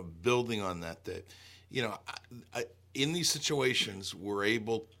building on that. In these situations, we're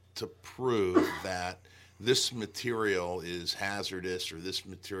able to prove that this material is hazardous or this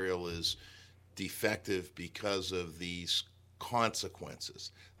material is defective because of these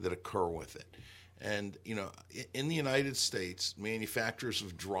consequences that occur with it. And, in the United States, manufacturers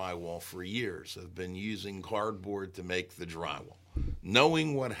of drywall for years have been using cardboard to make the drywall,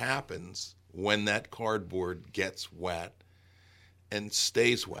 knowing what happens when that cardboard gets wet and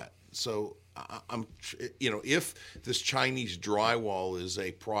stays wet. So, if this Chinese drywall is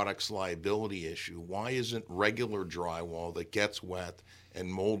a product's liability issue, why isn't regular drywall that gets wet and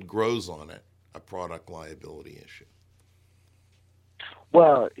mold grows on it a product liability issue?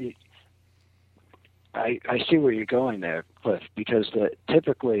 Well, I see where you're going there, Cliff, because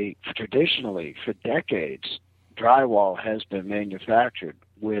traditionally, for decades, drywall has been manufactured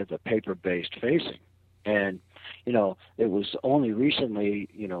with a paper-based facing. And, it was only recently,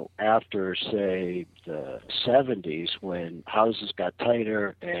 after, say, the 70s when houses got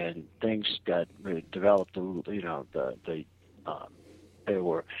tighter and things got developed, there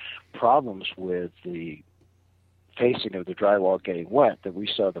were problems with the facing of the drywall getting wet, that we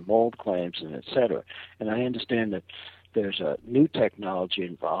saw the mold claims and et cetera. And I understand that there's a new technology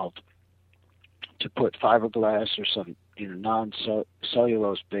involved to put fiberglass or some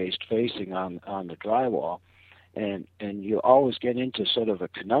non-cellulose-based facing on the drywall, and you always get into sort of a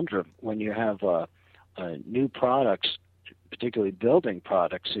conundrum when you have new products, particularly building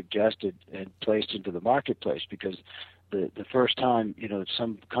products, suggested and placed into the marketplace, because the first time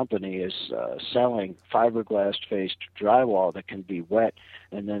some company is selling fiberglass-faced drywall that can be wet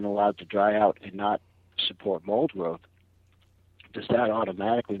and then allowed to dry out and not support mold growth, does that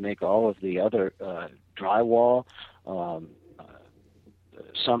automatically make all of the other drywall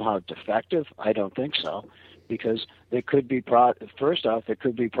somehow defective? I don't think so, because there could be first off, there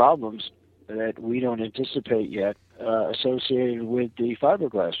could be problems that we don't anticipate yet associated with the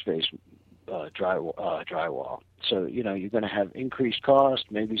fiberglass-faced drywall. So you're going to have increased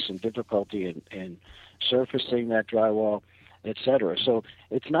cost, maybe some difficulty in surfacing that drywall, et cetera. So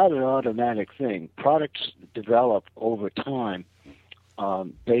it's not an automatic thing. Products develop over time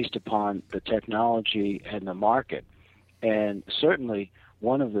based upon the technology and the market. And certainly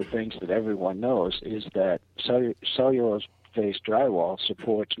one of the things that everyone knows is that cellulose-based drywall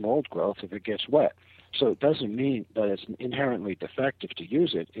supports mold growth if it gets wet. So it doesn't mean that it's inherently defective to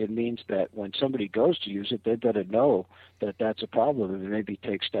use it. It means that when somebody goes to use it, they better know that that's a problem and maybe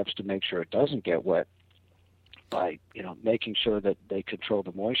take steps to make sure it doesn't get wet by, making sure that they control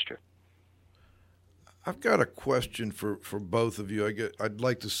the moisture. I've got a question for both of you. I'd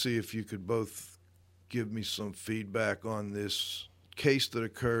like to see if you could both give me some feedback on this case that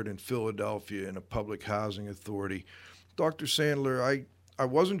occurred in Philadelphia in a public housing authority. Dr. Sandler, I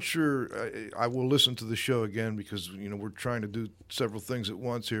wasn't sure. I will listen to the show again because, we're trying to do several things at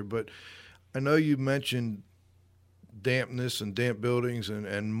once here. But I know you mentioned dampness and damp buildings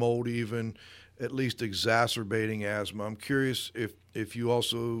and mold even at least exacerbating asthma. I'm curious if you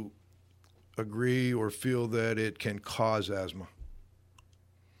also agree or feel that it can cause asthma.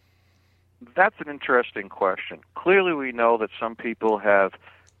 That's an interesting question. Clearly, we know that some people have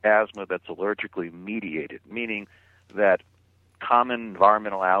asthma that's allergically mediated, meaning that common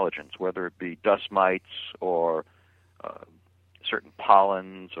environmental allergens, whether it be dust mites or certain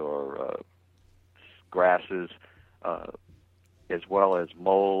pollens or grasses, as well as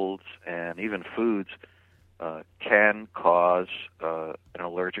molds and even foods, can cause an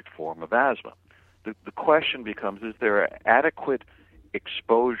allergic form of asthma. The question becomes, is there adequate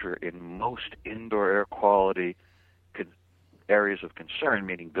exposure in most indoor air quality areas of concern,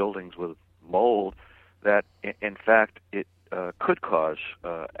 meaning buildings with mold, that in fact it could cause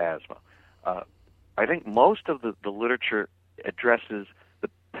asthma? I think most of the literature addresses the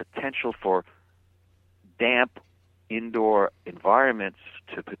potential for damp indoor environments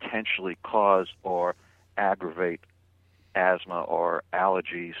to potentially cause or aggravate asthma or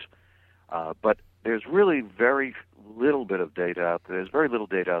allergies, but there's really very little bit of data out there. There's very little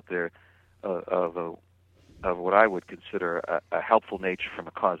data out there of what I would consider a helpful nature from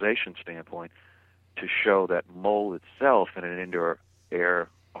a causation standpoint to show that mold itself in an indoor air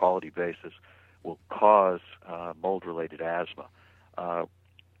quality basis will cause mold-related asthma. I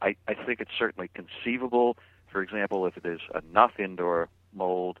think it's certainly conceivable. For example, if there's enough indoor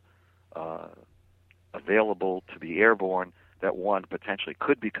mold available to be airborne, that one potentially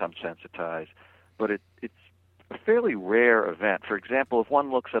could become sensitized, but it's a fairly rare event. For example, if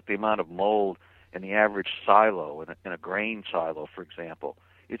one looks at the amount of mold in the average silo, in a grain silo, for example,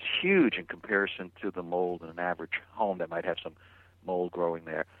 it's huge in comparison to the mold in an average home that might have some mold growing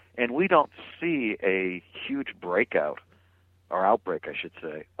there. And we don't see a huge breakout, or outbreak, I should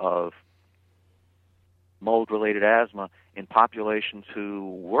say, of mold-related asthma in populations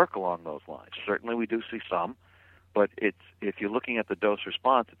who work along those lines. Certainly we do see some, but if you're looking at the dose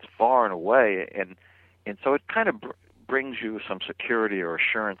response, it's far and away, and so it kind of brings you some security or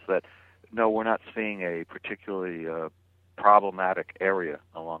assurance that, no, we're not seeing a particularly problematic area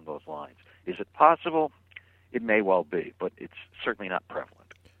along those lines. Is it possible? It may well be, but it's certainly not prevalent.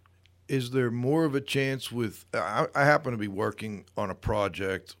 Is there more of a chance with, I happen to be working on a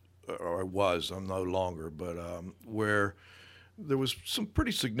project, or I was, I'm no longer, but where there was some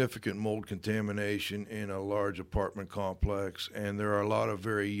pretty significant mold contamination in a large apartment complex, and there are a lot of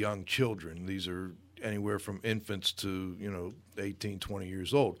very young children. These are anywhere from infants to, 18, 20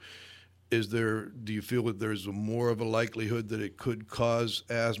 years old. Do you feel that there's more of a likelihood that it could cause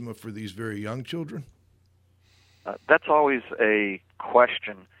asthma for these very young children? That's always a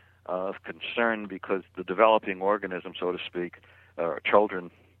question of concern, because the developing organism, so to speak,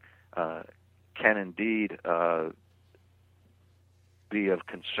 children, can indeed be of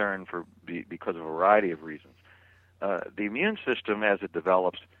concern because of a variety of reasons. The immune system, as it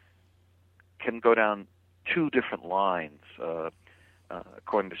develops, can go down two different lines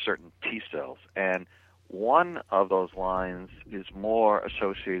according to certain T cells, and one of those lines is more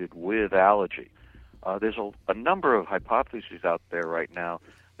associated with allergy. There's a number of hypotheses out there right now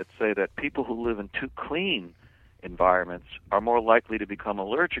that say that people who live in too clean environments are more likely to become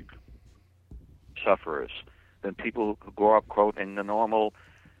allergic sufferers than people who grow up, quote, in the normal,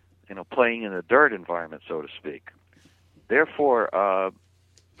 playing in the dirt environment, so to speak. Therefore,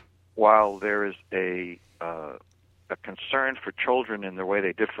 while there is a concern for children in the way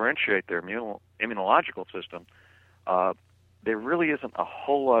they differentiate their immunological system, there really isn't a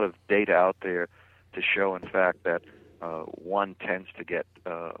whole lot of data out there to show, in fact, that one tends to get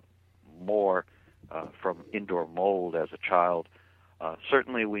more from indoor mold as a child.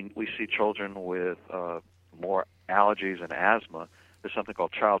 Certainly we see children with more allergies and asthma. There's something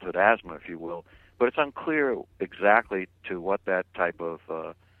called childhood asthma, if you will, but it's unclear exactly to what that type of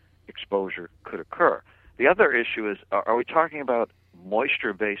exposure could occur. The other issue is, are we talking about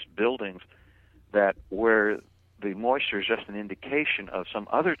moisture-based buildings where the moisture is just an indication of some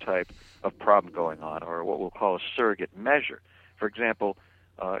other type of problem going on, or what we'll call a surrogate measure? For example,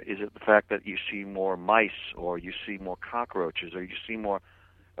 is it the fact that you see more mice, or you see more cockroaches, or you see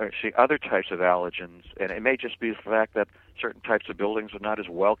other types of allergens? And it may just be the fact that certain types of buildings are not as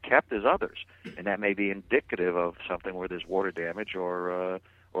well kept as others, and that may be indicative of something where there's water damage or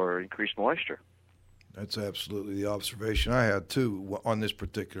increased moisture. That's absolutely the observation I had, too, on this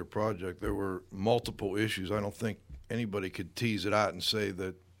particular project. There were multiple issues. I don't think anybody could tease it out and say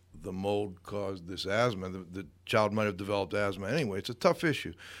that the mold caused this asthma. The child might have developed asthma anyway. It's a tough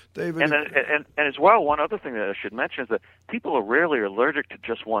issue. David? And as well, one other thing that I should mention is that people are rarely allergic to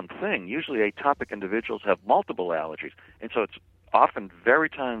just one thing. Usually atopic individuals have multiple allergies, and so it's often very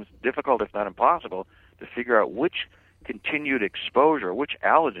times difficult, if not impossible, to figure out which continued exposure, which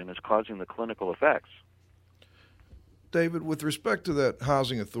allergen is causing the clinical effects. David, with respect to that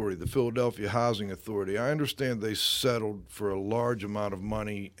housing authority, the Philadelphia Housing Authority, I understand they settled for a large amount of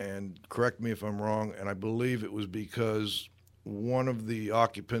money, and correct me if I'm wrong, and I believe it was because one of the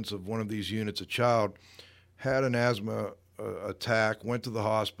occupants of one of these units, a child, had an asthma attack, went to the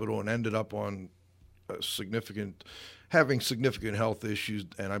hospital, and ended up on having significant health issues,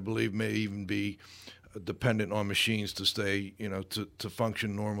 and I believe may even be dependent on machines to stay, to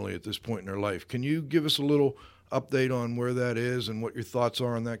function normally at this point in their life. Can you give us a little update on where that is and what your thoughts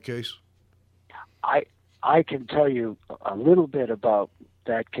are on that case? I can tell you a little bit about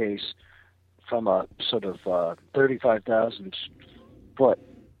that case from a sort of 35,000-foot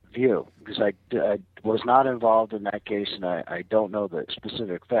view, because I was not involved in that case, and I don't know the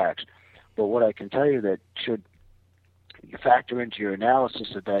specific facts. But what I can tell you that should factor into your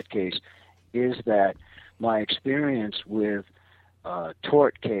analysis of that case is that my experience with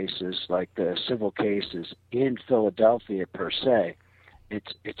tort cases, like the civil cases in Philadelphia per se,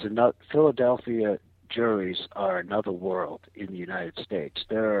 Philadelphia juries are another world in the United States.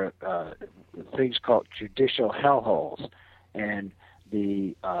 There are things called judicial hellholes, and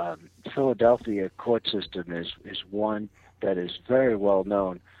the Philadelphia court system is one that is very well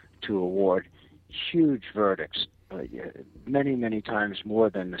known to award huge verdicts, many times more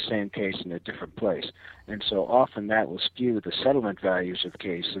than the same case in a different place. And so often that will skew the settlement values of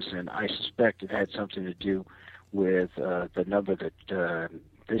cases, and I suspect it had something to do with the number that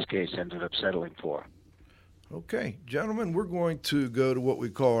this case ended up settling for. Okay, gentlemen, we're going to go to what we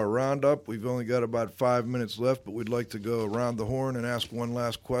call our roundup. We've only got about 5 minutes left, but we'd like to go around the horn and ask one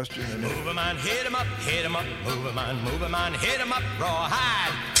last question. Move 'em on, hit 'em up, move 'em on, hit 'em up,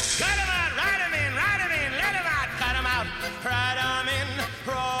 rawhide. Cut 'em out, ride 'em in, let 'em out, cut 'em out, ride 'em in,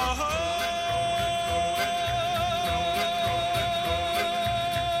 rawhide.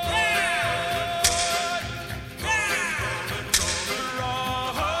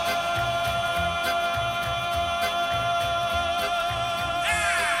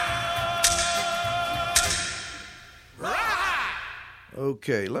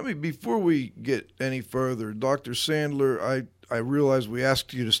 Okay, before we get any further, Dr. Sandler, I realize we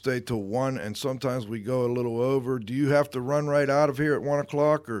asked you to stay till 1, and sometimes we go a little over. Do you have to run right out of here at 1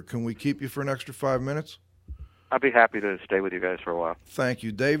 o'clock, or can we keep you for an extra 5 minutes? I'd be happy to stay with you guys for a while. Thank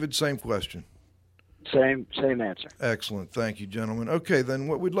you. David, same question. Same answer. Excellent. Thank you, gentlemen. Okay, then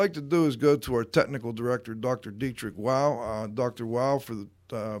what we'd like to do is go to our technical director, Dr. Dietrich Weil. Dr. Weil, for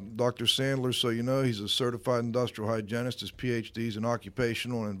Dr. Sandler, so you know, he's a certified industrial hygienist. His PhD's in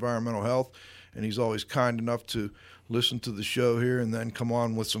occupational and environmental health, and he's always kind enough to listen to the show here and then come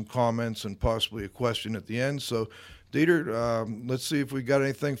on with some comments and possibly a question at the end. So, Dieter, let's see if we got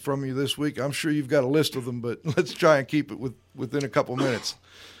anything from you this week. I'm sure you've got a list of them, but let's try and keep it within a couple minutes.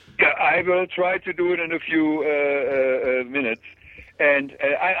 Yeah, I will try to do it in a few minutes. And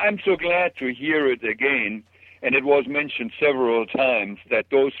I'm so glad to hear it again. And it was mentioned several times that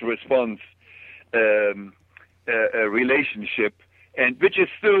dose-response relationship, and which is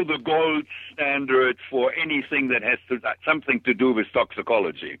still the gold standard for anything that has something to do with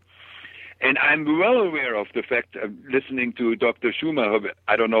toxicology. And I'm well aware of the fact, listening to Dr. Schumacher,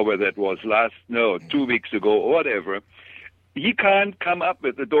 I don't know whether it was 2 weeks ago or whatever, he can't come up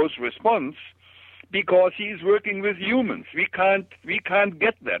with a dose response because he's working with humans. We can't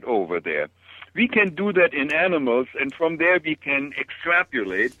get that over there. We can do that in animals, and from there we can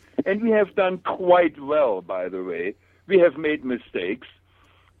extrapolate, and we have done quite well, by the way. We have made mistakes,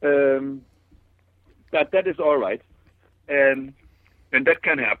 but that is all right, and that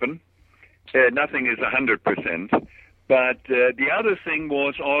can happen. Nothing is 100%. But the other thing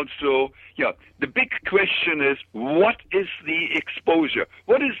was also, the big question is, what is the exposure?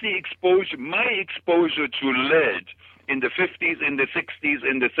 What is the exposure, my exposure to lead in the 50s, in the 60s,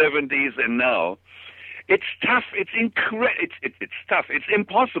 in the 70s, and now? It's tough. It's tough. It's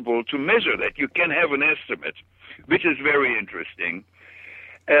impossible to measure that. You can have an estimate, which is very interesting.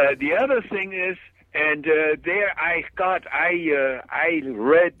 The other thing is, and there I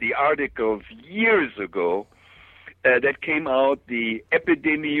read the articles years ago that came out, the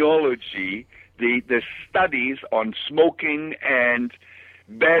epidemiology, the studies on smoking and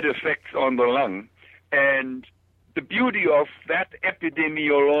bad effects on the lung. And the beauty of that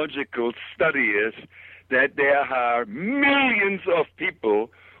epidemiological study is that there are millions of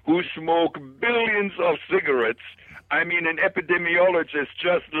people who smoke billions of cigarettes. I mean, an epidemiologist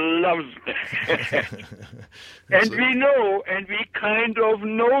just loves it. And we know, and we kind of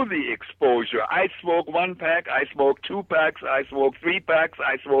know the exposure. I smoke 1 pack, I smoke 2 packs, I smoke 3 packs,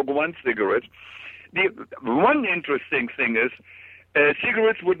 I smoke 1 cigarette. The one interesting thing is,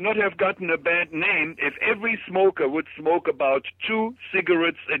 cigarettes would not have gotten a bad name if every smoker would smoke about 2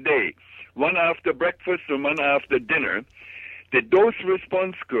 cigarettes a day, 1 after breakfast and 1 after dinner. The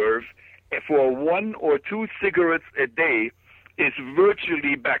dose-response curve for 1 or 2 cigarettes a day is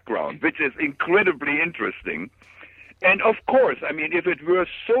virtually background, which is incredibly interesting. And of course, I mean, if it were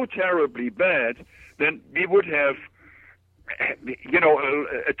so terribly bad, then we would have,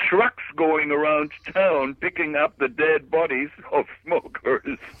 trucks going around town picking up the dead bodies of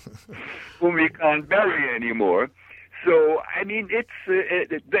smokers whom we can't bury anymore. So, I mean,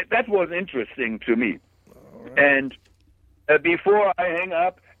 that was interesting to me. Right. And before I hang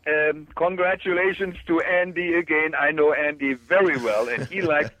up, congratulations to Andy again. I know Andy very well, and he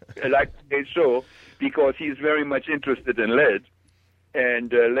likes today's show because he's very much interested in lead.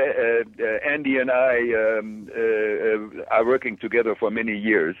 And Andy and I are working together for many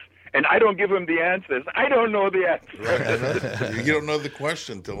years. And I don't give him the answers. I don't know the answers. Right. You don't know the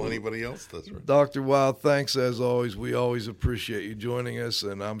question until anybody else does. Right? Dr. Weil, thanks as always. We always appreciate you joining us,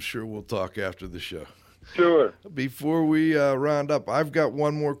 and I'm sure we'll talk after the show. Sure. Before we round up, I've got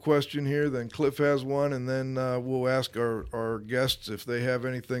one more question here, then Cliff has one, and then we'll ask our guests if they have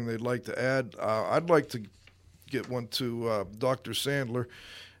anything they'd like to add. I'd like to get one to Dr. Sandler.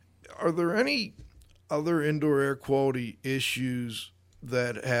 Are there any other indoor air quality issues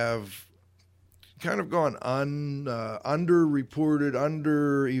that have kind of gone underreported,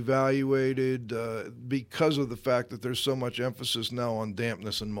 under-evaluated because of the fact that there's so much emphasis now on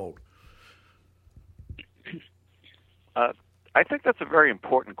dampness and mold? I think that's a very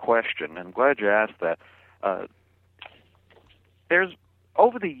important question. I'm glad you asked that.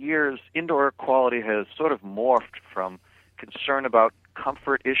 Over the years, indoor air quality has sort of morphed from concern about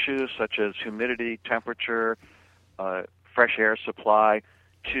comfort issues such as humidity, temperature, fresh air supply,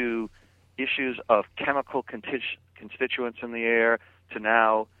 to issues of chemical constituents in the air, to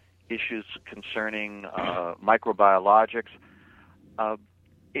now issues concerning microbiologics.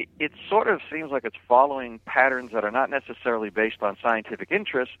 It sort of seems like it's following patterns that are not necessarily based on scientific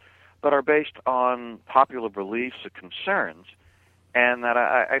interest, but are based on popular beliefs or concerns. And that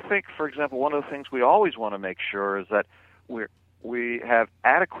I think, for example, one of the things we always want to make sure is that we have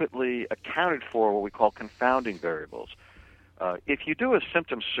adequately accounted for what we call confounding variables. If you do a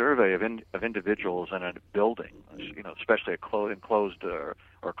symptom survey of individuals in a building, especially a enclosed or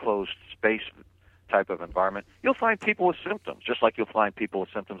closed space type of environment, you'll find people with symptoms, just like you'll find people with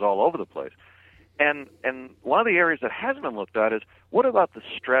symptoms all over the place. And one of the areas that hasn't been looked at is, what about the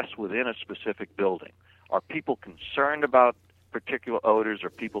stress within a specific building? Are people concerned about particular odors? Are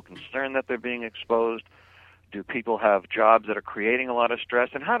people concerned that they're being exposed? Do people have jobs that are creating a lot of stress?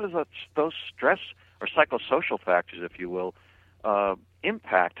 And how does those stress or psychosocial factors, if you will,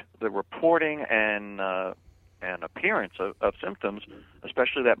 impact the reporting and appearance of symptoms,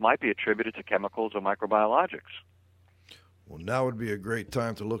 especially that might be attributed to chemicals or microbiologics? Well, now would be a great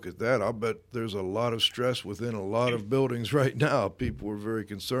time to look at that. I'll bet there's a lot of stress within a lot of buildings right now. People are very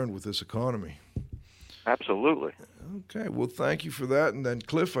concerned with this economy. Absolutely. Okay, well, thank you for that. And then,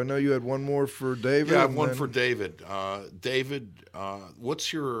 Cliff, I know you had one more for David. Yeah, I have one for David. David,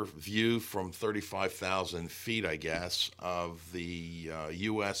 what's your view from 35,000 feet, I guess, of the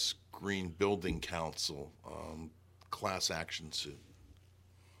U.S. Green Building Council class action suit?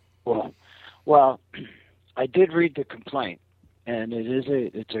 Well, I did read the complaint, and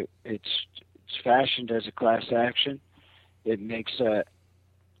it's fashioned as a class action. It makes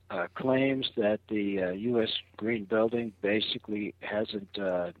claims that the U.S. Green Building basically hasn't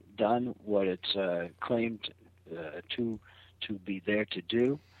done what it's claimed to be there to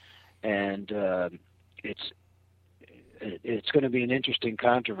do, and it's going to be an interesting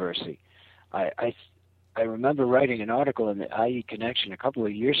controversy. I remember writing an article in the IE Connection a couple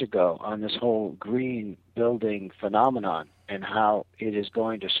of years ago on this whole green building phenomenon and how it is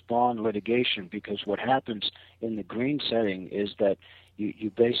going to spawn litigation, because what happens in the green setting is that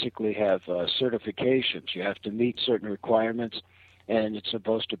you basically have certifications. You have to meet certain requirements, and it's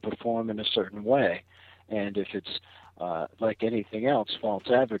supposed to perform in a certain way. And if it's like anything else, false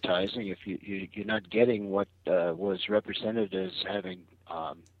advertising, if you're not getting what was represented as having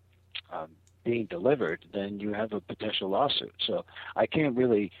being delivered, then you have a potential lawsuit. So I can't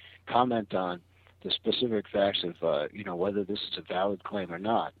really comment on the specific facts of whether this is a valid claim or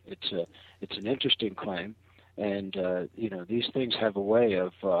not. It's an interesting claim, and these things have a way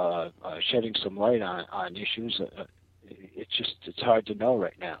of shedding some light on issues. It's hard to know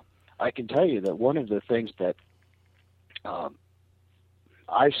right now. I can tell you that one of the things that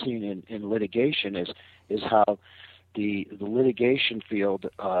I've seen in litigation is how the litigation field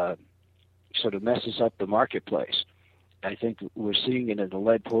sort of messes up the marketplace. I think we're seeing it in the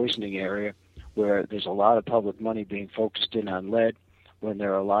lead poisoning area, where there's a lot of public money being focused in on lead, when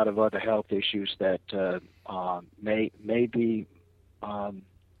there are a lot of other health issues that may be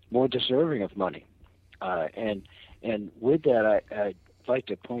more deserving of money. And with that, I'd like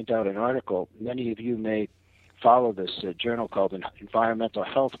to point out an article. Many of you may follow this journal called Environmental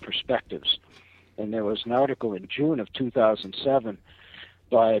Health Perspectives. And there was an article in June of 2007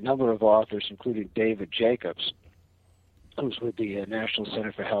 by a number of authors, including David Jacobs, who's with the National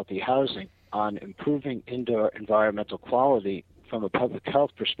Center for Healthy Housing, on improving indoor environmental quality from a public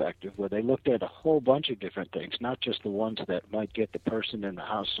health perspective, where they looked at a whole bunch of different things, not just the ones that might get the person in the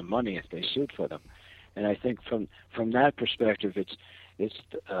house some money if they sued for them. And I think from that perspective, it's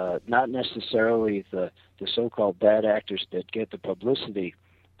not necessarily the so-called bad actors that get the publicity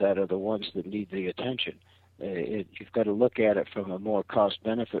that are the ones that need the attention. You've got to look at it from a more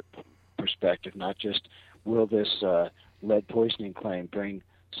cost-benefit perspective, not just will this lead poisoning claim bring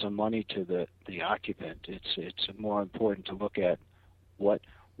some money to the occupant. It's more important to look at what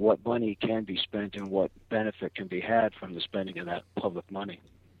what money can be spent and what benefit can be had from the spending of that public money.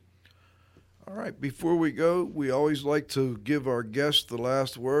 All right, before we go, we always like to give our guests the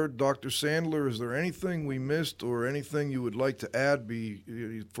last word. Dr. Sandler, is there anything we missed or anything you would like to add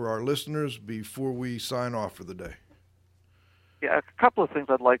for our listeners before we sign off for the day? Yeah, a couple of things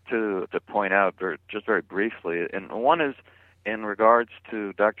I'd like to point out just very briefly. And one is in regards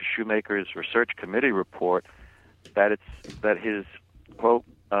to Dr. Shoemaker's research committee report that his, quote,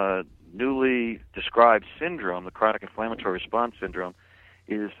 newly described syndrome, the chronic inflammatory response syndrome,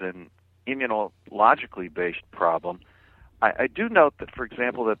 is an immunologically based problem. I do note that, for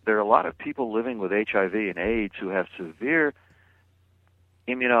example, that there are a lot of people living with HIV and AIDS who have severe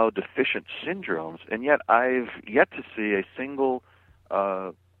immunodeficient syndromes, and yet I've yet to see a single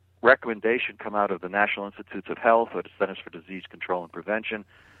recommendation come out of the National Institutes of Health or the Centers for Disease Control and Prevention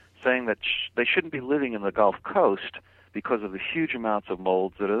saying that they shouldn't be living in the Gulf Coast because of the huge amounts of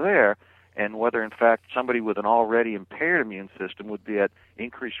molds that are there, and whether, in fact, somebody with an already impaired immune system would be at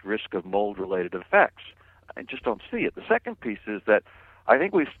increased risk of mold-related effects. I just don't see it. The second piece is that I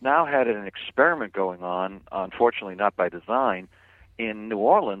think we've now had an experiment going on, unfortunately not by design, in New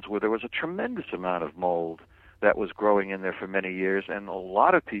Orleans where there was a tremendous amount of mold that was growing in there for many years, and a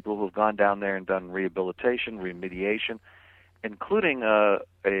lot of people who have gone down there and done rehabilitation, remediation, including a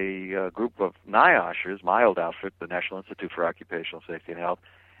group of NIOSHers, my old outfit, the National Institute for Occupational Safety and Health,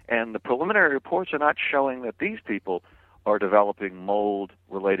 and the preliminary reports are not showing that these people are developing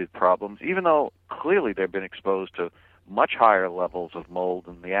mold-related problems, even though clearly they've been exposed to much higher levels of mold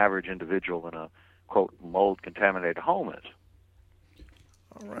than the average individual in a, quote, mold-contaminated home is.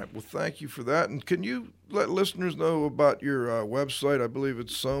 All right. Well, thank you for that. And can you let listeners know about your website? I believe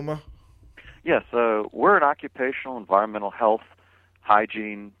it's SOMA. Yes. We're an occupational, environmental health,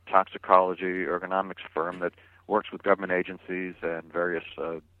 hygiene, toxicology, ergonomics firm that works with government agencies and various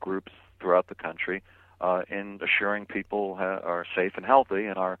groups throughout the country in assuring people are safe and healthy.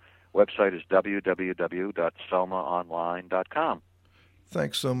 And our website is www.somaonline.com.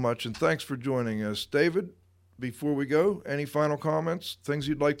 Thanks so much, and thanks for joining us. David, before we go, any final comments, things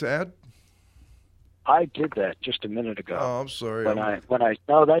you'd like to add? I did that just a minute ago. Oh, I'm sorry.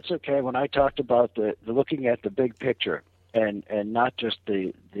 No, that's okay. When I talked about the looking at the big picture and not just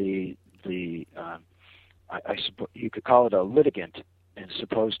I suppose you could call it a litigant as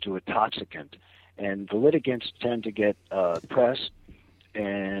opposed to a toxicant. And the litigants tend to get press,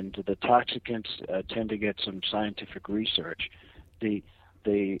 and the toxicants tend to get some scientific research. The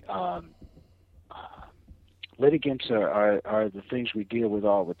litigants are the things we deal with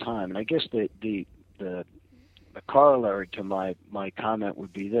all the time. And I guess the corollary to my comment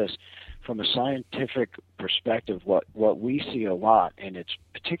would be this. From a scientific perspective, what we see a lot, and it's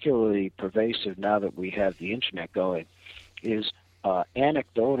particularly pervasive now that we have the internet going, is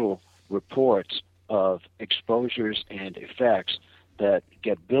anecdotal reports of exposures and effects that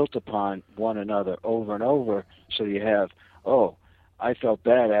get built upon one another over and over. So you have, oh, I felt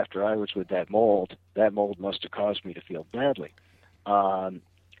bad after I was with that mold. That mold must have caused me to feel badly.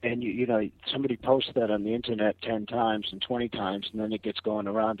 And you know, somebody posts that on the internet 10 times and 20 times, and then it gets going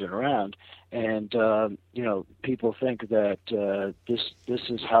around and around. And you know, people think that this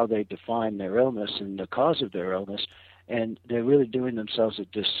is how they define their illness and the cause of their illness, and they're really doing themselves a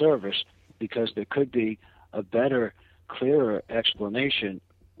disservice because there could be a better, clearer explanation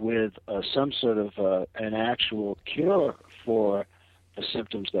with some sort of an actual cure for the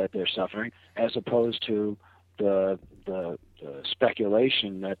symptoms that they're suffering, as opposed to the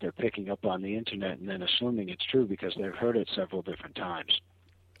speculation that they're picking up on the internet and then assuming it's true because they've heard it several different times.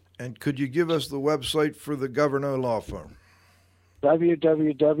 And could you give us the website for the Governo Law Firm?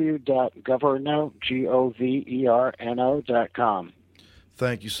 www.governo.com.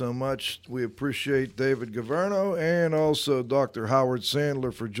 Thank you so much. We appreciate David Governo and also Dr. Howard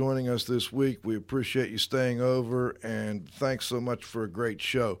Sandler for joining us this week. We appreciate you staying over, and thanks so much for a great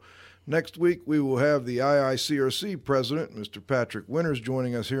show. Next week, we will have the IICRC president, Mr. Patrick Winters,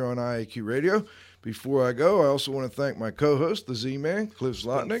 joining us here on IAQ Radio. Before I go, I also want to thank my co-host, the Z-Man, Cliff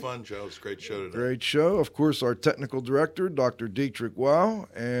Zlotnick. It's been fun, Joe. It's a great show today. Great show. Of course, our technical director, Dr. Dietrich Wow.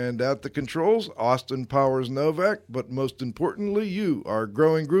 And at the controls, Austin Powers Novak. But most importantly, you, our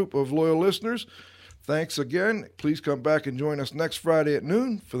growing group of loyal listeners. Thanks again. Please come back and join us next Friday at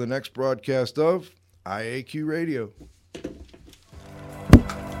noon for the next broadcast of IAQ Radio.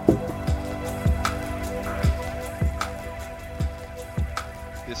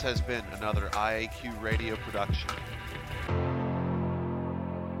 This has been another IAQ Radio production.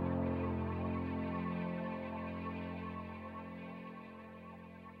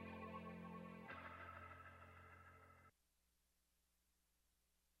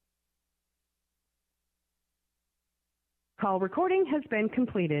 Call recording has been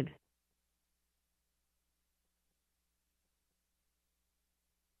completed.